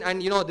said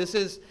this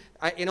is,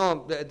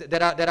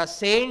 there are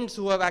saints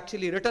who have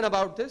actually written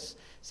about this,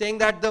 saying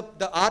that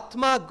the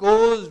Atma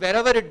goes,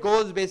 wherever it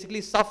goes, basically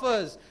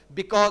suffers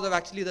because of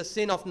actually the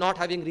sin of not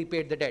having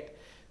repaid the debt.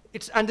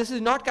 And this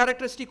is not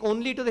characteristic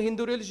only to the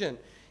Hindu religion.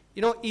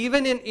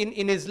 Even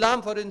in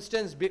Islam, for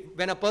instance,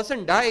 when a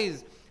person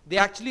dies, they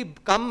actually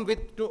come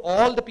to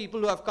all the people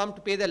who have come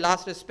to pay their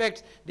last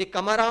respects, they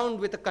come around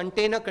with a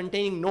container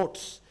containing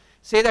notes.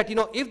 Say that,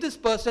 if this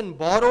person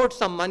borrowed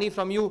some money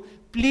from you,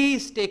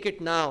 please take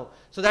it now,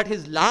 so that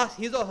his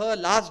or her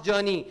last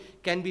journey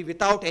can be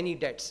without any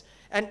debts.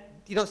 And,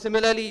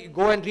 similarly,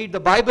 go and read the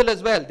Bible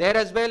as well. There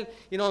as well,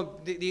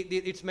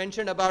 it's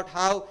mentioned about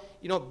how,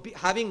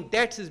 having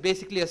debts is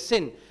basically a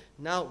sin.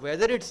 Now,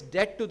 whether it's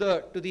debt to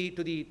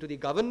the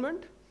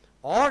government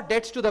or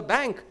debts to the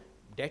bank,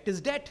 debt is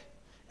debt.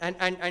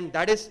 And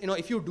that is,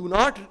 if you do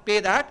not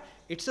pay that,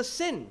 it's a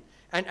sin.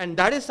 And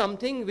that is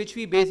something which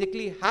we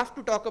basically have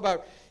to talk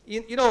about.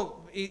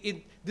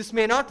 This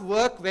may not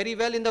work very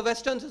well in the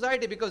Western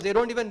society, because they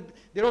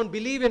don't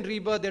believe in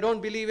rebirth, they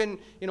don't believe in,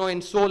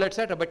 in soul,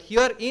 etc. But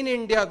here in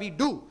India, we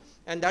do.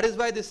 And that is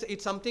why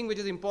it's something which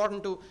is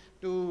important to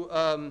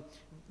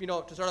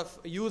sort of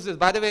use this.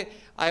 By the way,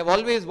 I've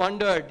always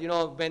wondered,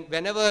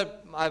 whenever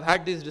I've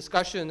had this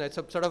discussion, it's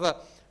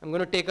I'm going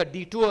to take a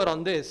detour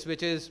on this,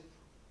 which is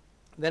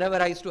whenever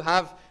I used to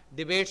have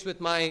debates with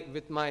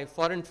my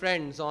foreign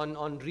friends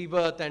on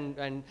rebirth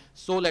and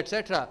soul,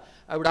 etc.,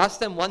 I would ask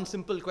them one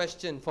simple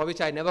question for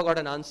which I never got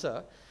an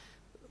answer.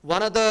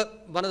 One of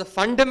the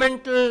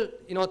fundamental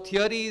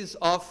theories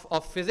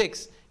of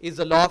physics is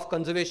the law of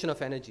conservation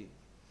of energy.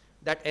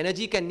 That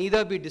energy can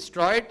neither be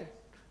destroyed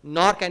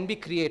nor can be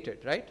created,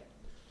 right?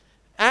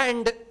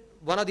 And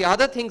one of the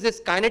other things is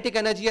kinetic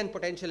energy and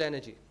potential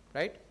energy,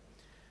 right?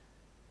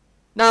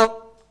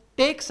 Now,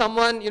 take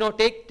someone,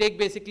 take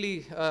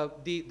basically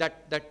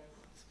that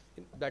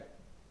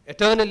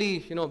eternally,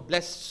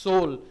 blessed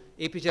soul,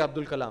 APJ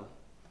Abdul Kalam.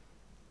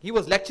 He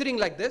was lecturing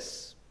like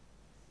this.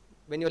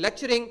 When you're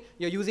lecturing,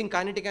 you're using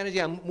kinetic energy,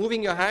 and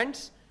moving your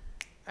hands,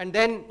 and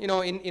then,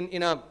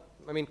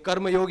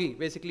 Karma Yogi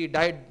basically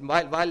died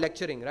while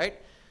lecturing, right?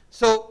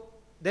 So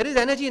there is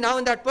energy now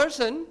in that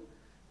person.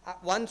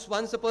 Once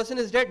the person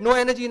is dead, no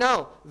energy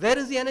now. Where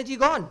is the energy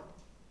gone?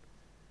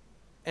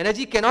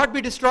 Energy cannot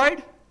be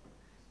destroyed.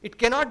 It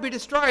cannot be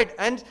destroyed.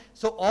 And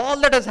so all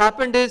that has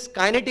happened is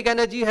kinetic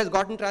energy has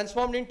gotten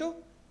transformed into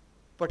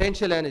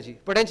potential energy.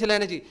 Potential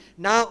energy.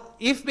 Now,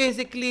 if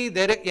basically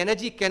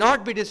energy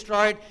cannot be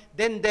destroyed,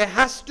 then there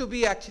has to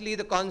be actually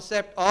the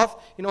concept of,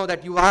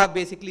 that you have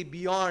basically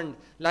beyond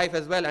life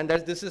as well. And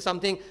this is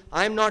something,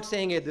 I'm not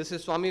saying it, this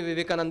is Swami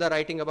Vivekananda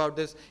writing about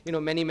this,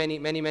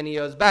 many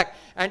years back.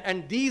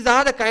 And these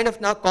are the kind of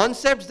now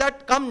concepts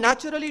that come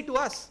naturally to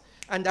us.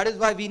 And that is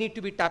why we need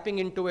to be tapping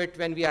into it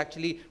when we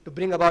actually, to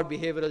bring about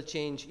behavioral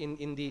change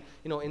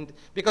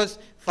because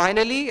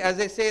finally, as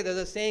I say, there's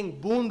a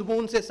saying, boond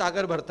boond se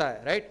sagar bharta hai,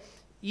 right?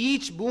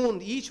 Each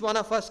boond, each one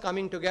of us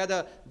coming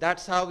together,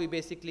 that's how we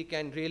basically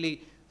can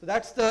really, so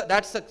that's the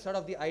sort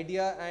of the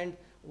idea. And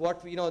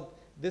what,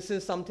 this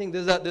is something,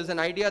 there's an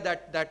idea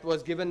that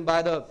was given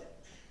by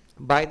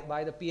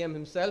by the PM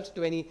himself.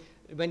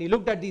 When he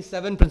looked at these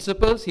 7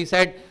 principles, he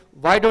said,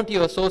 why don't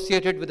you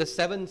associate it with the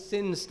 7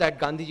 sins that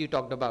Gandhiji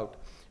talked about,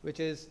 which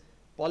is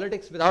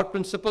politics without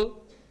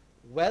principle,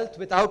 wealth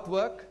without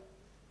work,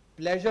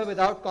 pleasure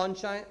without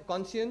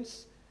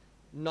conscience,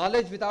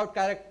 knowledge without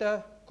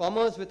character,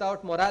 commerce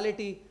without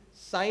morality,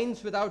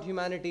 science without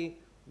humanity,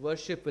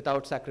 worship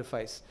without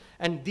sacrifice.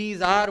 And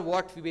these are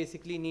what we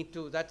basically need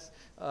to, that's,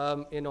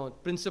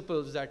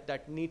 principles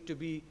that need to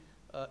be,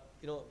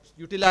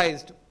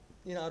 utilized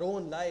in our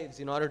own lives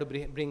in order to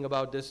bring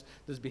about this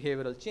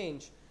behavioral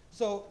change.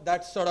 So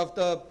that's sort of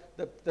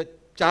the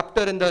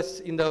chapter in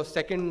the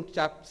second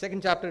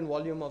chapter in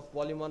volume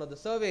 1 of the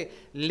survey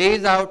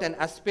lays out an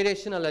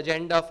aspirational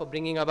agenda for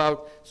bringing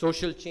about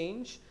social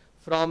change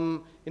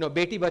from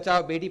Beti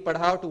Bachao, Beti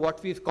Padhao to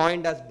what we've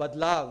coined as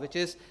Badlav, which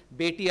is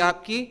Beti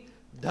Aapki,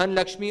 Dhan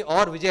Lakshmi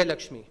or Vijay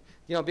Lakshmi.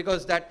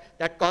 Because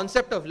that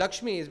concept of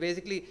Lakshmi is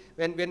basically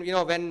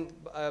when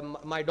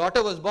my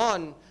daughter was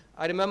born,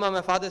 I remember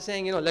my father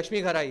saying,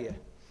 Lakshmi ghar aayi hai.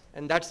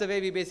 And that's the way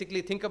we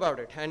basically think about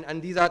it.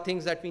 And these are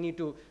things that we need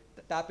to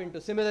tap into.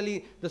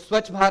 Similarly, the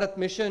Swachh Bharat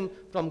mission,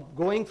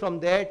 going from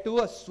there to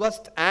a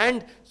Swasth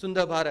and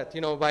Sundar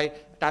Bharat, by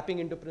tapping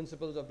into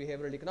principles of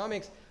behavioral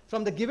economics.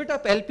 From the Give It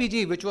Up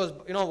LPG, which was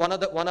one of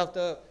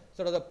the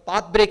sort of the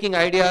path-breaking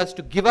ideas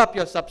to give up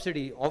your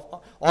subsidy,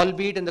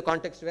 albeit in the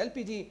context of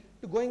LPG,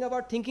 to going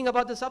about thinking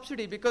about the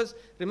subsidy. Because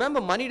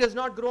remember, money does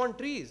not grow on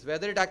trees,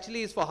 whether it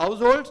actually is for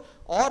households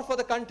or for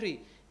the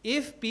country.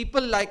 If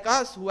people like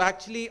us who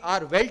actually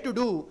are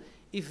well-to-do,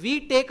 if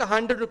we take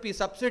 100 rupee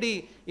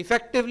subsidy,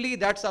 effectively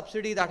that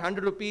subsidy, that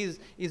 100 rupees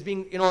is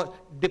being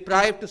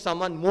deprived to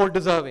someone more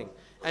deserving.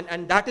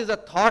 And that is a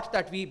thought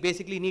that we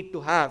basically need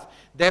to have.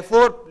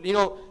 Therefore,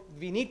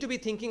 we need to be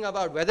thinking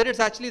about whether it's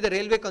actually the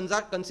railway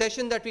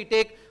concession that we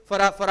take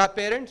for our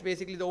parents,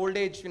 basically the old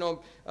age,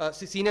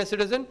 senior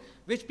citizen,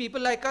 which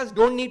people like us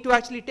don't need to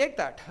actually take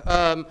that,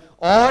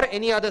 or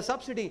any other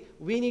subsidy.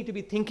 We need to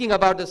be thinking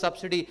about the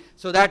subsidy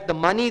so that the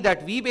money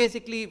that we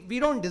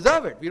don't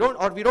deserve it, we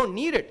don't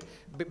need it.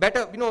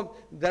 Better,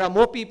 there are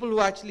more people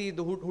who actually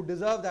who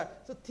deserve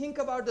that. So think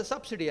about the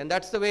subsidy, and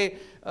that's the way.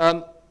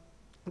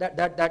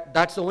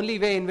 That's the only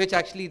way in which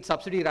actually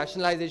subsidy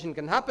rationalization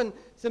can happen.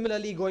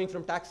 Similarly, going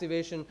from tax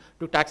evasion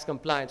to tax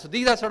compliance. So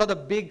these are sort of the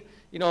big,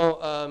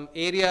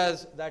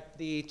 areas that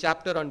the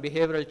chapter on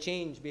behavioral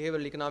change,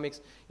 behavioral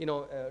economics,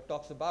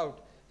 talks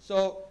about.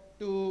 So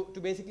to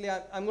basically,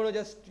 I'm going to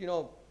just,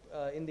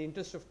 in the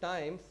interest of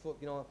time,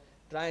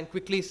 try and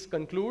quickly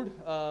conclude.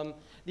 The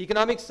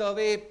economic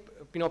survey,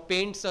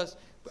 paints us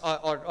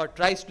or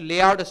tries to lay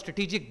out a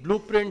strategic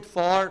blueprint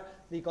for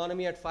the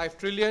economy at 5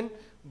 trillion.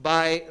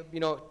 By,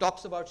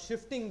 talks about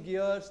shifting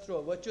gears through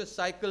a virtuous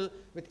cycle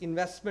with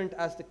investment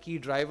as the key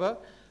driver,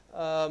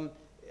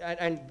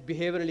 and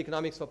behavioral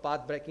economics for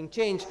path-breaking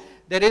change.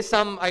 There is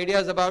some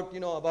ideas about,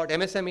 about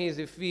MSMEs.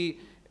 If we,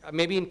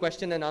 maybe in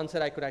question and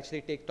answer, I could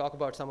actually talk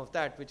about some of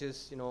that, which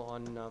is,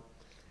 on,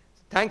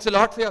 thanks a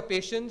lot for your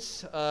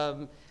patience.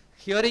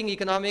 Hearing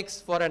economics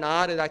for an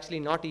hour is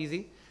actually not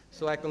easy.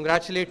 So I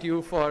congratulate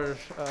you for,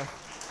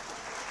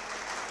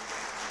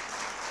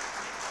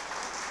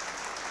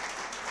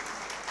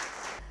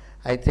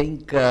 I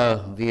think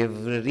we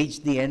have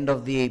reached the end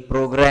of the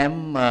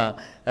program.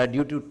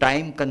 Due to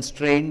time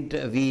constraint,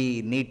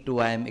 we need to,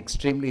 I am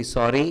extremely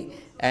sorry.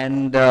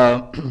 And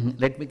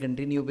let me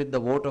continue with the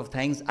vote of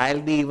thanks.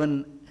 I'll be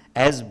even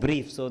as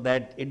brief so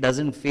that it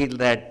doesn't feel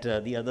that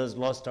the others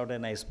lost out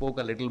and I spoke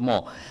a little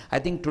more. I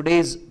think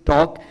today's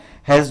talk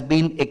has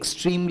been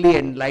extremely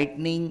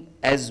enlightening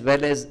as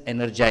well as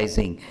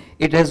energizing.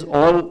 It has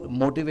all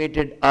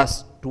motivated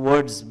us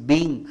towards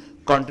being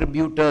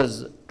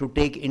contributors to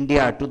take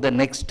India to the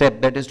next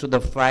step, that is to the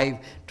 5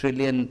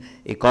 trillion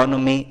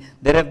economy.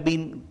 There have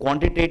been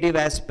quantitative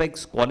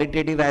aspects,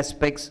 qualitative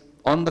aspects.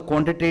 On the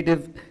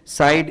quantitative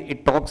side,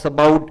 it talks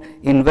about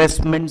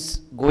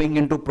investments going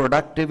into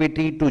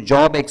productivity, to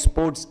job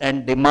exports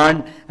and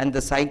demand, and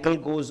the cycle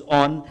goes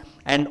on.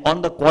 And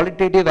on the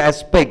qualitative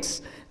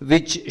aspects,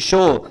 which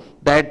show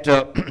that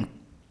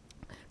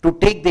to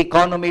take the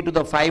economy to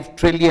the 5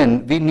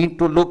 trillion, we need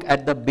to look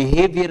at the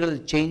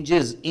behavioral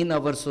changes in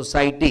our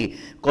society,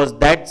 because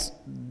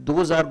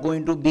those are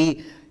going to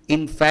be,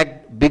 in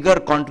fact, bigger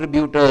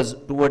contributors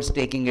towards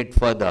taking it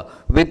further.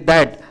 With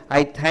that,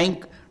 I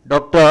thank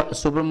Dr.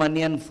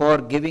 Subramanian for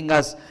giving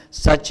us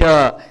such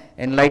a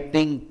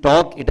enlightening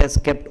talk. It has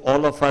kept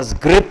all of us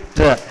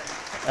gripped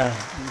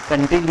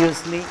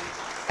continuously,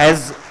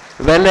 as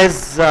well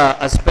as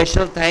a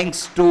special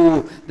thanks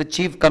to the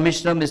Chief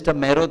Commissioner, Mr.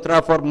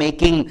 Mehrotra, for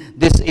making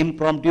this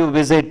impromptu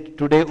visit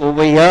today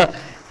over here.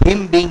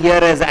 Him being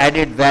here has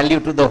added value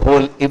to the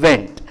whole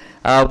event.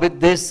 With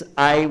this,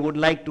 I would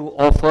like to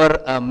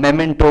offer a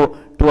memento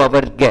to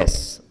our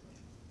guests.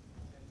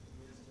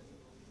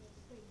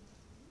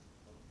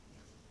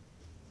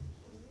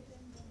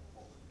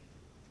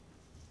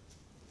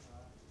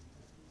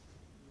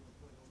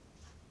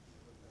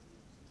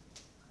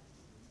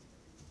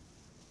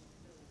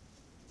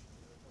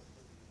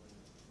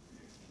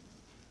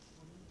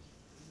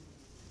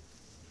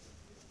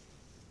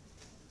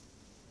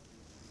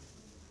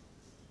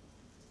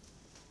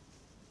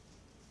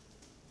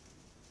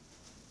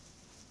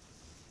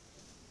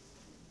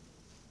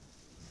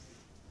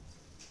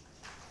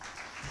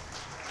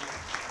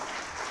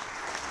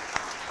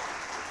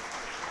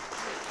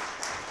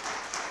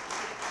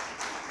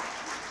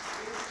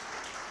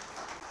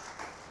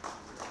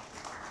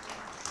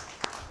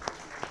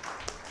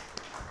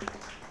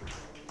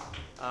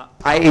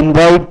 I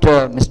invite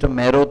Mr.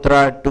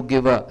 Mehrotra to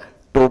give a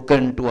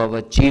token to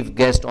our chief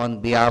guest on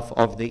behalf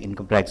of the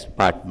Income Tax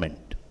Department.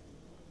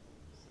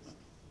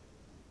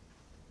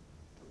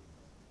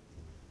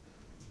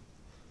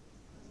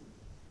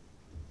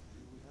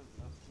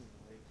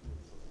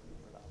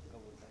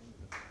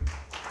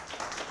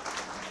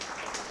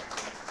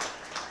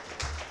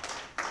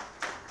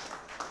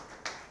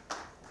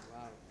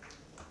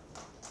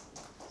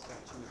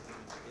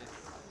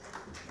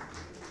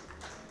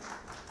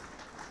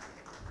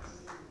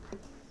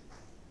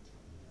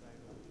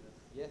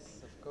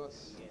 Yes, of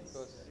course.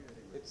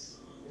 It's,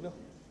 you know,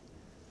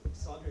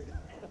 solid.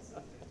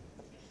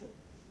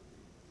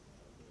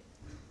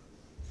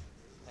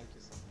 Thank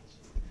you so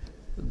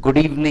much. Good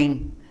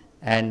evening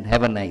and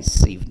have a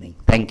nice evening.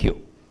 Thank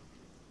you.